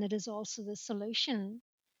problem and it is also the solution.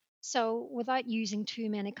 So, without using too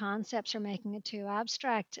many concepts or making it too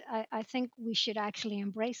abstract, I think we should actually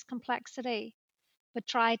embrace complexity, but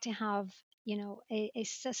try to have, a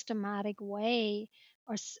systematic way,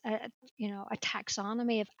 or a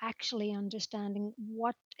taxonomy of actually understanding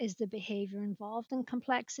what is the behavior involved in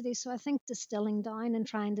complexity. So I think distilling down and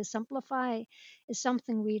trying to simplify is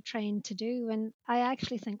something we train to do, and I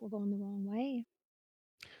actually think we're going the wrong way.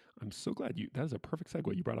 I'm so glad that is a perfect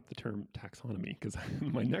segue. You brought up the term taxonomy because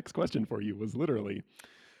my next question for you was literally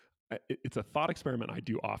it's a thought experiment I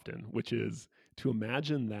do often, which is to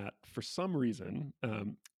imagine that for some reason,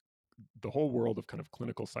 the whole world of kind of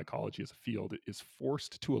clinical psychology as a field is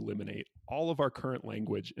forced to eliminate all of our current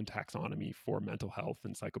language and taxonomy for mental health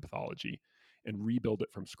and psychopathology and rebuild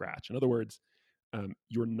it from scratch. In other words,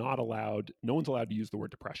 you're not allowed, no one's allowed to use the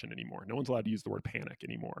word depression anymore. No one's allowed to use the word panic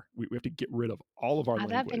anymore. We have to get rid of all of our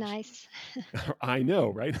That'd be language. nice. I know,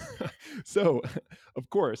 right? So, of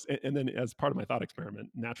course, and then as part of my thought experiment,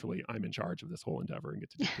 naturally, I'm in charge of this whole endeavor and get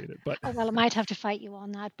to dictate it. But Oh, well, I might have to fight you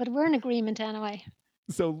on that, but we're in agreement anyway.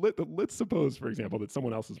 so let's suppose, for example, that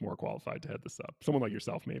someone else is more qualified to head this up, someone like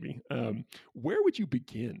yourself, maybe. Where would you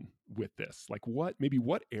begin with this? Like, what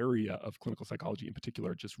area of clinical psychology in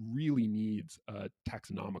particular just really needs a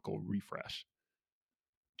taxonomical refresh?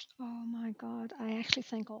 Oh my God, I actually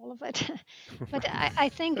think all of it. But I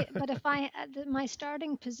think, but if my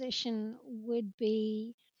starting position would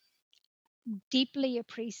be deeply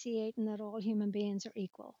appreciating that all human beings are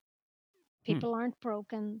equal. Hmm. People aren't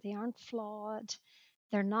broken, they aren't flawed,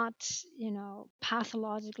 they're not,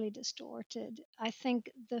 pathologically distorted. I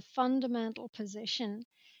think the fundamental position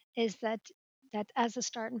is that as a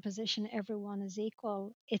starting position, everyone is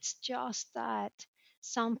equal. It's just that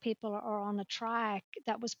some people are on a track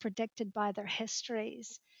that was predicted by their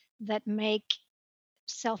histories that make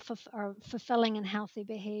self or fulfilling and healthy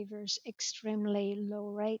behaviors extremely low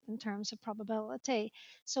rate in terms of probability.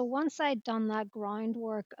 So once I'd done that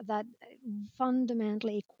groundwork, that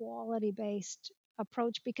fundamentally equality based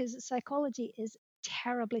approach, because psychology is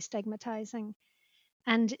terribly stigmatizing.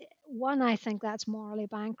 And one, I think that's morally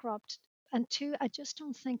bankrupt. And two, I just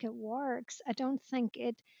don't think it works. I don't think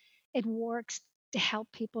it works to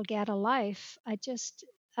help people get a life. I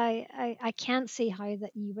can't see how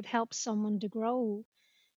that you would help someone to grow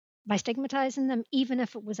by stigmatizing them, even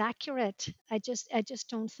if it was accurate. I just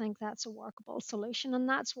don't think that's a workable solution. And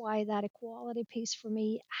that's why that equality piece for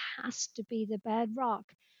me has to be the bedrock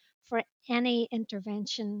for any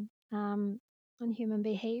intervention on human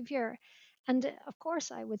behavior. And of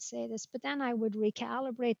course, I would say this, but then I would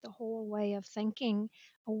recalibrate the whole way of thinking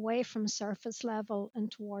away from surface level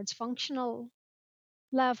and towards functional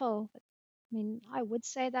level. I mean, I would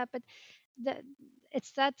say that, but the,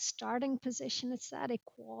 it's that starting position, it's that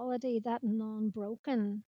equality, that non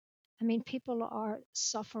broken. I mean, people are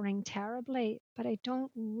suffering terribly, but I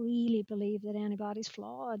don't really believe that anybody's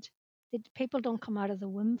flawed. People don't come out of the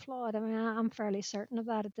womb flawed. I mean, I'm fairly certain of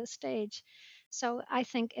that at this stage. So I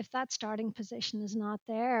think if that starting position is not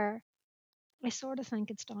there, I sort of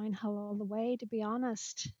think it's downhill all the way, to be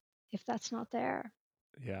honest, if that's not there.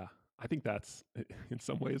 Yeah. I think that's in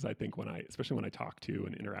some ways, I think when I, especially when I talk to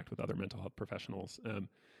and interact with other mental health professionals,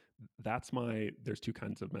 there's two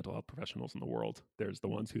kinds of mental health professionals in the world. There's the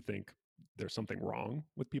ones who think there's something wrong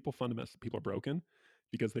with people, fundamentally, people are broken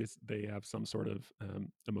because they have some sort of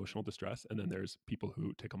emotional distress. And then there's people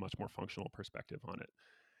who take a much more functional perspective on it.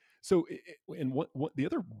 So, and what the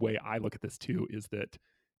other way I look at this too is that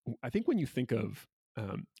I think when you think of,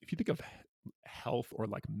 if you think of health or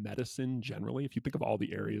like medicine generally, if you think of all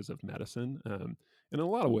the areas of medicine, in a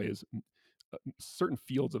lot of ways, certain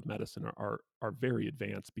fields of medicine are very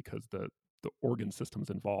advanced because the organ systems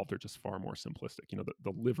involved are just far more simplistic. You know,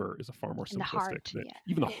 the liver is a far more In the simplistic. heart, That yeah,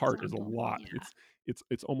 even the heart is a example, lot. yeah,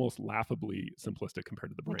 It's almost laughably simplistic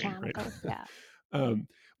compared to the brain, right? mechanical, yeah. um,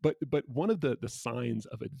 but one of the signs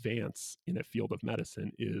of advance in a field of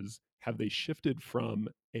medicine is, have they shifted from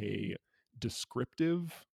a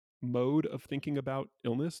descriptive mode of thinking about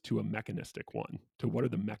illness to a mechanistic one, to what are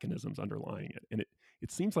the mechanisms underlying it. And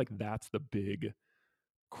it seems like that's the big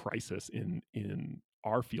crisis in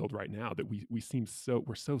our field right now, that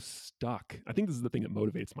we're so stuck. I think this is the thing that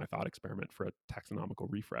motivates my thought experiment for a taxonomical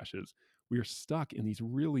refresh, is we are stuck in these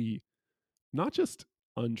really, not just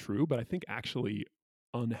untrue, but I think actually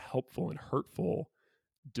unhelpful and hurtful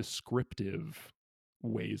descriptive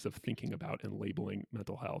ways of thinking about and labeling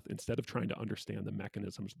mental health, instead of trying to understand the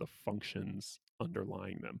mechanisms, the functions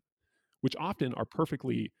underlying them, which often are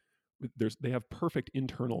perfectly, they have perfect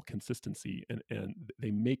internal consistency, and they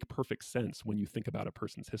make perfect sense when you think about a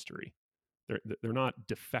person's history. They're not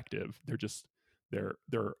defective.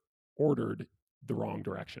 They're ordered the wrong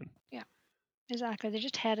direction. Yeah, exactly. They're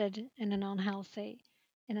just headed in an unhealthy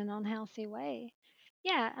way.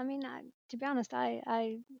 Yeah, I mean, to be honest,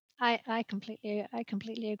 I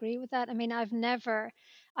completely agree with that. I mean, I've never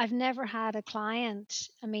had a client.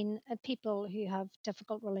 I mean, people who have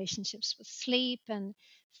difficult relationships with sleep and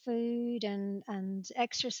food and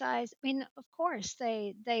exercise. I mean, of course,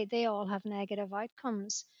 they all have negative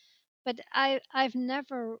outcomes, but I've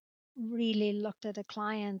never really looked at a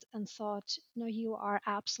client and thought, no, you are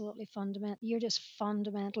absolutely you're just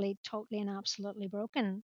fundamentally, totally and absolutely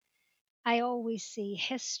broken. I always see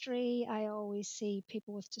history. I always see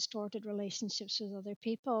people with distorted relationships with other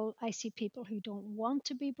people. I see people who don't want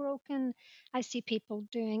to be broken. I see people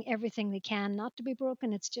doing everything they can not to be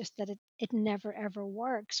broken. It's just that it never ever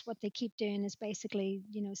works. What they keep doing is basically,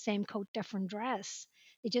 same coat, different dress.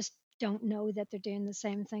 They just don't know that they're doing the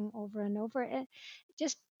same thing over and over.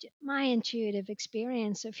 Just my intuitive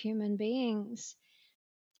experience of human beings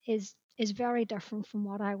is very different from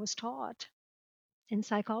what I was taught in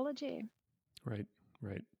psychology. Right,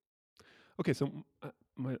 right. Okay, so I'm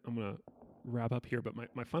going to wrap up here, but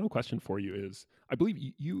my final question for you is: I believe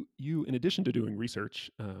you in addition to doing research,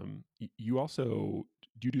 you also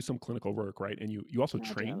do some clinical work, right? And you also I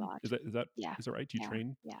do a train. lot. Yeah. Is that right? Do you Yeah.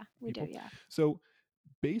 train Yeah. We do. people? Yeah. So,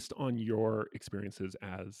 based on your experiences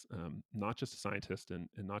as not just a scientist and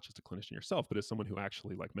not just a clinician yourself, but as someone who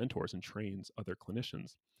actually like mentors and trains other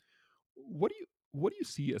clinicians, what do you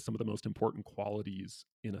see as some of the most important qualities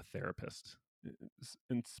in a therapist?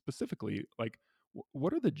 And specifically, like,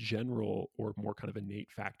 what are the general or more kind of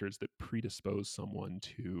innate factors that predispose someone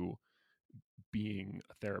to being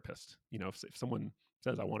a therapist? You know, if someone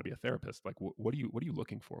says, I want to be a therapist, like, what are you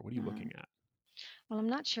looking for? What are you Mm. looking at? Well, I'm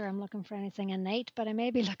not sure I'm looking for anything innate, but I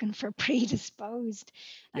may be looking for predisposed.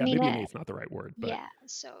 I Yeah, mean, maybe innate's not the right word, but yeah.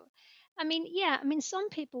 So, I mean, yeah. I mean, some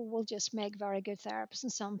people will just make very good therapists,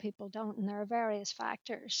 and some people don't, and there are various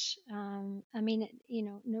factors. I mean,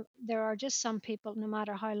 no, there are just some people. No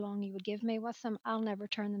matter how long you would give me with them, I'll never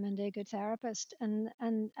turn them into a good therapist, and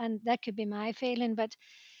that could be my feeling, but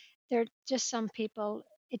there are just some people,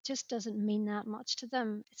 it just doesn't mean that much to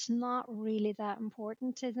them. It's not really that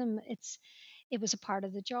important to them. It was a part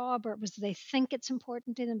of the job, or it was they think it's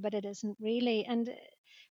important to them, but it isn't really. And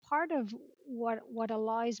part of what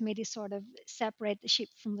allows me to sort of separate the sheep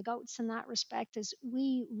from the goats in that respect is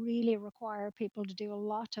we really require people to do a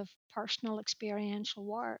lot of personal experiential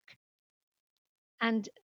work, and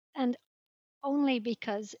and only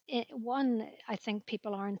because one, I think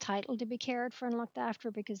people are entitled to be cared for and looked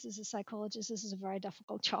after, because as a psychologist this is a very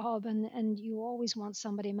difficult job, and you always want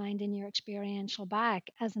somebody minding your experiential back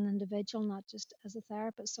as an individual, not just as a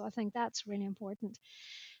therapist. So I think that's really important.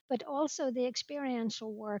 But also the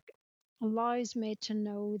experiential work allows me to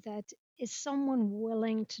know that, is someone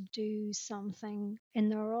willing to do something in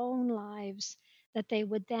their own lives that they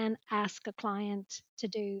would then ask a client to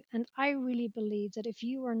do. And I really believe that if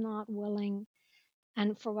you are not willing,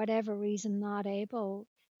 and for whatever reason not able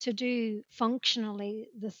to do functionally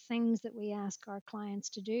the things that we ask our clients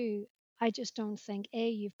to do, I just don't think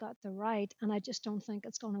you've got the right, and I just don't think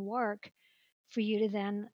it's going to work for you to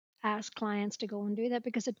then ask clients to go and do that,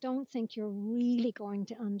 because I don't think you're really going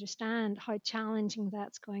to understand how challenging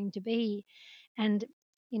that's going to be, and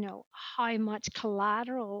how much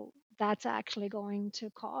collateral that's actually going to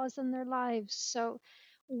cause in their lives. So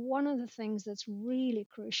one of the things that's really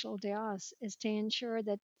crucial to us is to ensure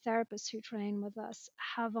that therapists who train with us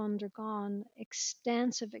have undergone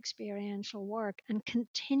extensive experiential work and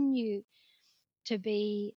continue to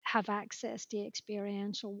be have access to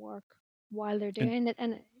experiential work while they're And doing it.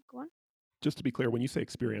 And go on. just to be clear, when you say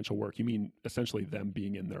experiential work, you mean essentially them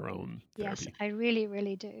being in their own Yes, therapy, I really,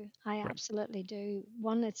 really do. I right? absolutely do.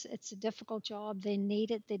 One, it's a difficult job. They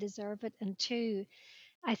need it. They deserve it. And two,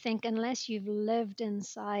 I think unless you've lived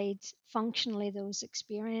inside functionally those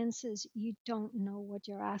experiences, you don't know what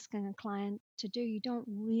you're asking a client to do. You don't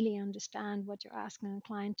really understand what you're asking a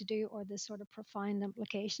client to do, or the sort of profound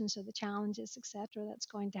implications or the challenges, etc., that's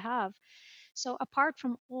going to have. So, apart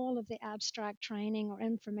from all of the abstract training or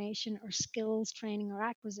information or skills training or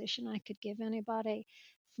acquisition I could give anybody,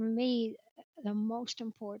 for me, the most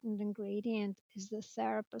important ingredient is the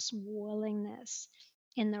therapist's willingness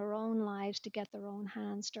in their own lives to get their own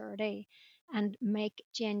hands dirty and make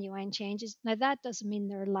genuine changes. Now, that doesn't mean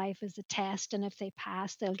their life is a test, and if they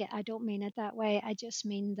pass, they'll get. I don't mean it that way. I just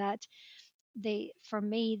mean that for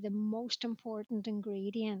me, the most important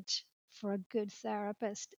ingredient for a good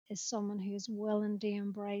therapist is someone who's willing to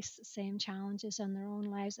embrace the same challenges in their own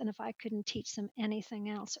lives. And if I couldn't teach them anything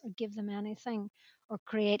else or give them anything or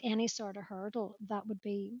create any sort of hurdle, that would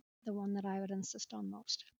be the one that I would insist on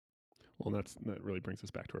most. Well, that really brings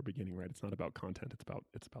us back to our beginning, right? It's not about content; it's about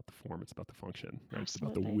the form, it's about the function, right? It's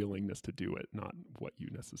about the Absolutely. willingness to do it, not what you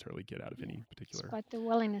necessarily get out of Yeah. any It's particular. about the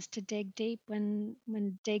willingness to dig deep when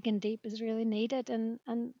digging deep is really needed, and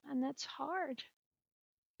that's hard.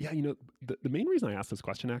 Yeah, the main reason I asked this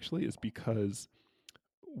question actually is because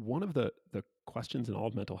one of the questions in all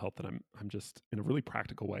of mental health that I'm just in a really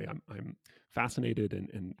practical way I'm fascinated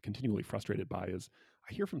and continually frustrated by is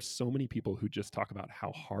I hear from so many people who just talk about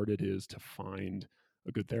how hard it is to find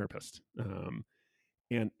a good therapist, and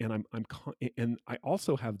and I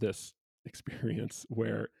also have this experience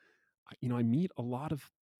where I meet a lot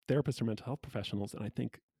of therapists or mental health professionals, and I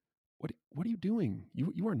think, what are you doing?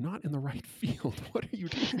 You are not in the right field. What are you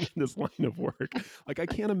doing in this line of work? Like, I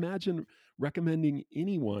can't imagine recommending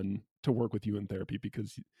anyone to work with you in therapy,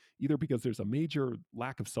 because either because there's a major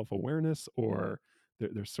lack of self-awareness, or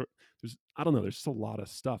there's I don't know, there's just a lot of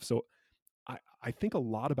stuff. So I think a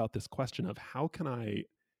lot about this question of how can I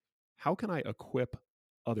equip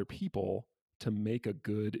other people to make a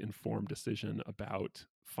good informed decision about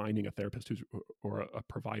finding a therapist or a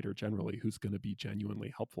provider generally who's going to be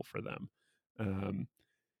genuinely helpful for them. um,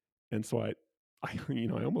 and so I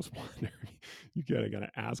almost wonder, you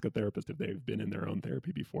gotta ask a therapist if they've been in their own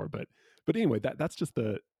therapy before, but anyway, that's just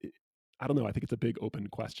I don't know, I think it's a big open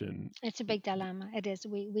question. It's a big dilemma. It is.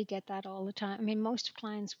 We get that all the time. I mean, most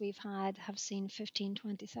clients we've had have seen 15,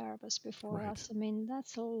 20 therapists before Right. us. I mean,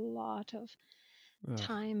 that's a lot of Ugh.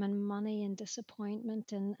 time and money and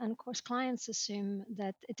disappointment. And of course, clients assume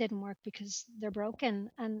that it didn't work because they're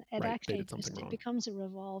broken. And it Right, they actually did something just, it wrong. becomes a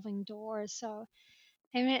revolving door. So,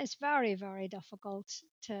 I mean, it's very, very difficult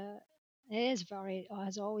to, it is very, or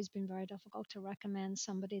has always been very difficult to recommend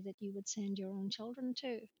somebody that you would send your own children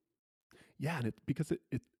to. Yeah, and because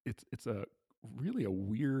it's a really a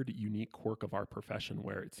weird, unique quirk of our profession,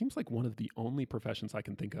 where it seems like one of the only professions I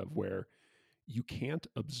can think of where you can't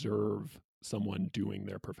observe someone doing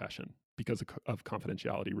their profession because of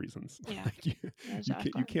confidentiality reasons. Yeah, Like, you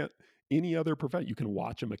exactly. can't, any other profession. You can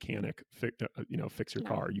watch a mechanic fix your No,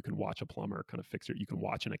 car. You can watch a plumber kind of fix your. You can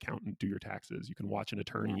watch an accountant do your taxes. You can watch an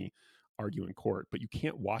yeah. attorney argue in court, but you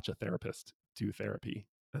can't watch a therapist do therapy.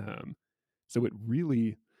 So it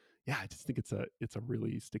really, yeah, I just think it's a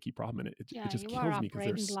really sticky problem, and it Yeah, just you are kills me because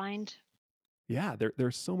operating blind.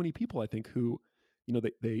 there's so many people I think who,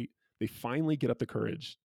 they finally get up the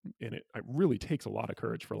courage, and it really takes a lot of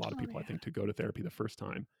courage for a lot of Oh people I yeah, think to go to therapy the first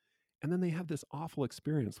time, and then they have this awful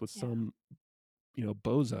experience with yeah, some,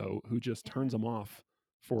 bozo who just yeah, turns them off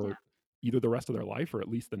yeah, for either the rest of their life or at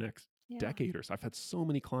least the next yeah, decade or so. I've had so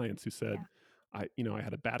many clients who yeah, said, I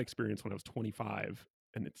had a bad experience when I was 25,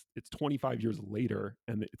 and it's 25 years later,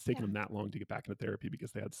 and it's taken yeah. them that long to get back into therapy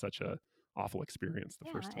because they had such a awful experience the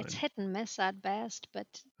Yeah, first it's time. hit and miss at best, but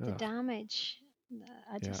the Ugh, damage,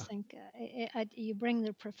 I yeah. just think you bring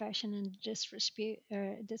the profession in disrepute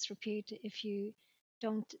if you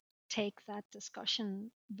don't take that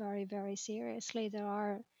discussion very, very seriously. There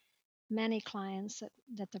are many clients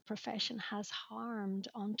that the profession has harmed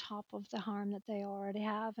on top of the harm that they already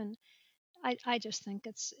have, and I just think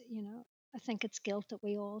I think it's guilt that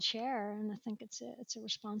we all share, and I think it's a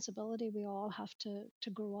responsibility we all have to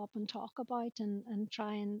grow up and talk about, and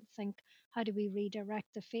try and think, how do we redirect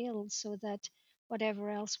the field so that whatever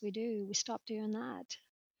else we do, we stop doing that.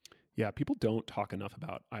 Yeah, people don't talk enough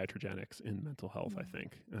about iatrogenics in mental health, I No,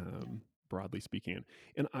 think, no, broadly speaking.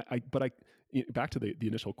 And back to the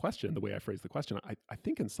initial question, the way I phrased the question, I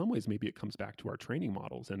think in some ways maybe it comes back to our training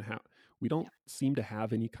models and how we don't yeah, seem to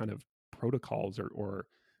have any kind of protocols or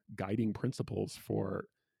guiding principles for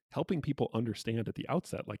helping people understand at the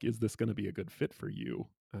outset, like, is this going to be a good fit for you,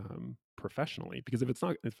 professionally? Because if it's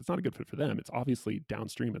not a good fit for them, it's obviously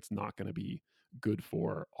downstream, it's not going to be good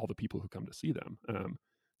for all the people who come to see them.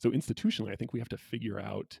 So institutionally, I think we have to figure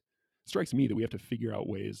out. Strikes me that we have to figure out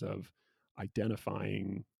ways of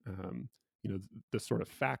identifying, the sort of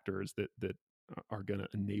factors that are going to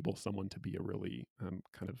enable someone to be a really,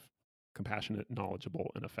 kind of compassionate,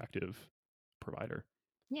 knowledgeable, and effective provider.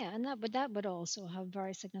 yeah, and that would also have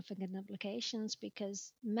very significant implications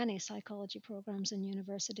because many psychology programs in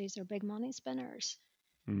universities are big money spinners.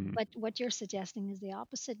 Mm, But what you're suggesting is the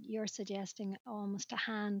opposite. You're suggesting almost a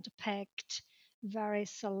hand-picked, very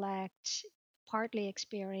select, partly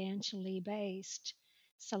experientially based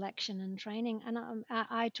selection and training. And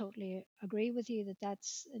I totally agree with you that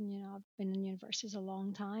and I've been in universities a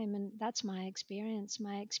long time, and that's my experience.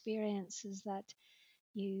 My experience is that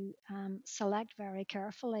you select very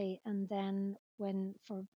carefully, and then when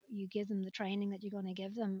for you give them the training that you're going to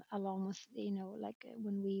give them, along with like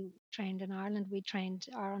when we trained in Ireland, we trained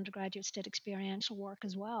our undergraduates did experiential work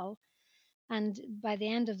as well, and by the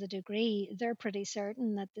end of the degree they're pretty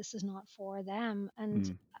certain that this is not for them, and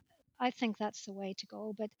mm, I think that's the way to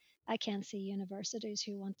go. But I can't see universities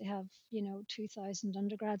who want to have 2,000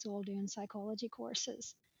 undergrads all doing psychology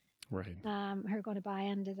courses, right. who are going to buy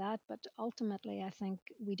into that. But ultimately, I think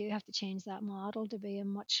we do have to change that model to be a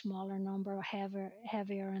much smaller number of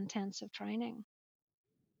heavier intensive training.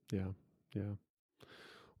 Yeah. Yeah.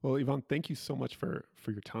 Well, Yvonne, thank you so much for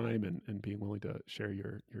your time and being willing to share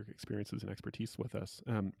your experiences and expertise with us.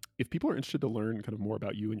 If people are interested to learn kind of more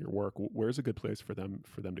about you and your work, where's a good place for them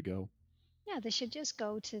to go? Yeah, they should just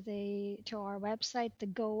go to our website, the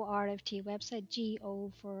Go RFT website.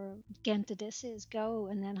 Go for Gent, this is Go,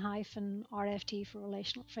 and then hyphen RFT for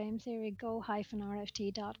relational frame theory.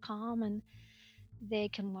 Go-RFT.com, and they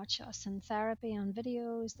can watch us in therapy on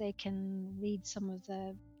videos. They can read some of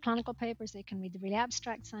the clinical papers. They can read the really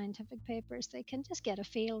abstract scientific papers. They can just get a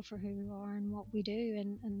feel for who we are and what we do,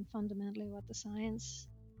 and fundamentally what the science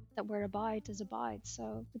that we're about is about.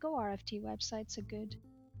 So the Go RFT website's a good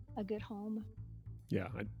home. Yeah,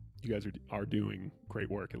 you guys are doing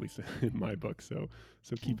great work, at least in my book. So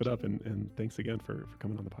keep it Thank up, you. and thanks again for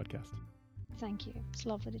coming on the podcast. Thank you. It's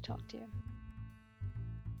lovely to talk to you.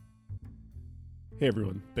 Hey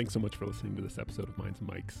everyone, thanks so much for listening to this episode of Minds and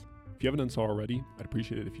Mics. If you haven't done so already, I'd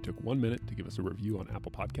appreciate it if you took 1 minute to give us a review on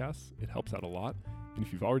Apple Podcasts. It helps out a lot. And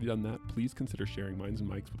if you've already done that, please consider sharing Minds and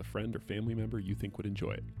Mics with a friend or family member you think would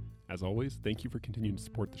enjoy it. As always, thank you for continuing to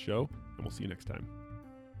support the show, and we'll see you next time.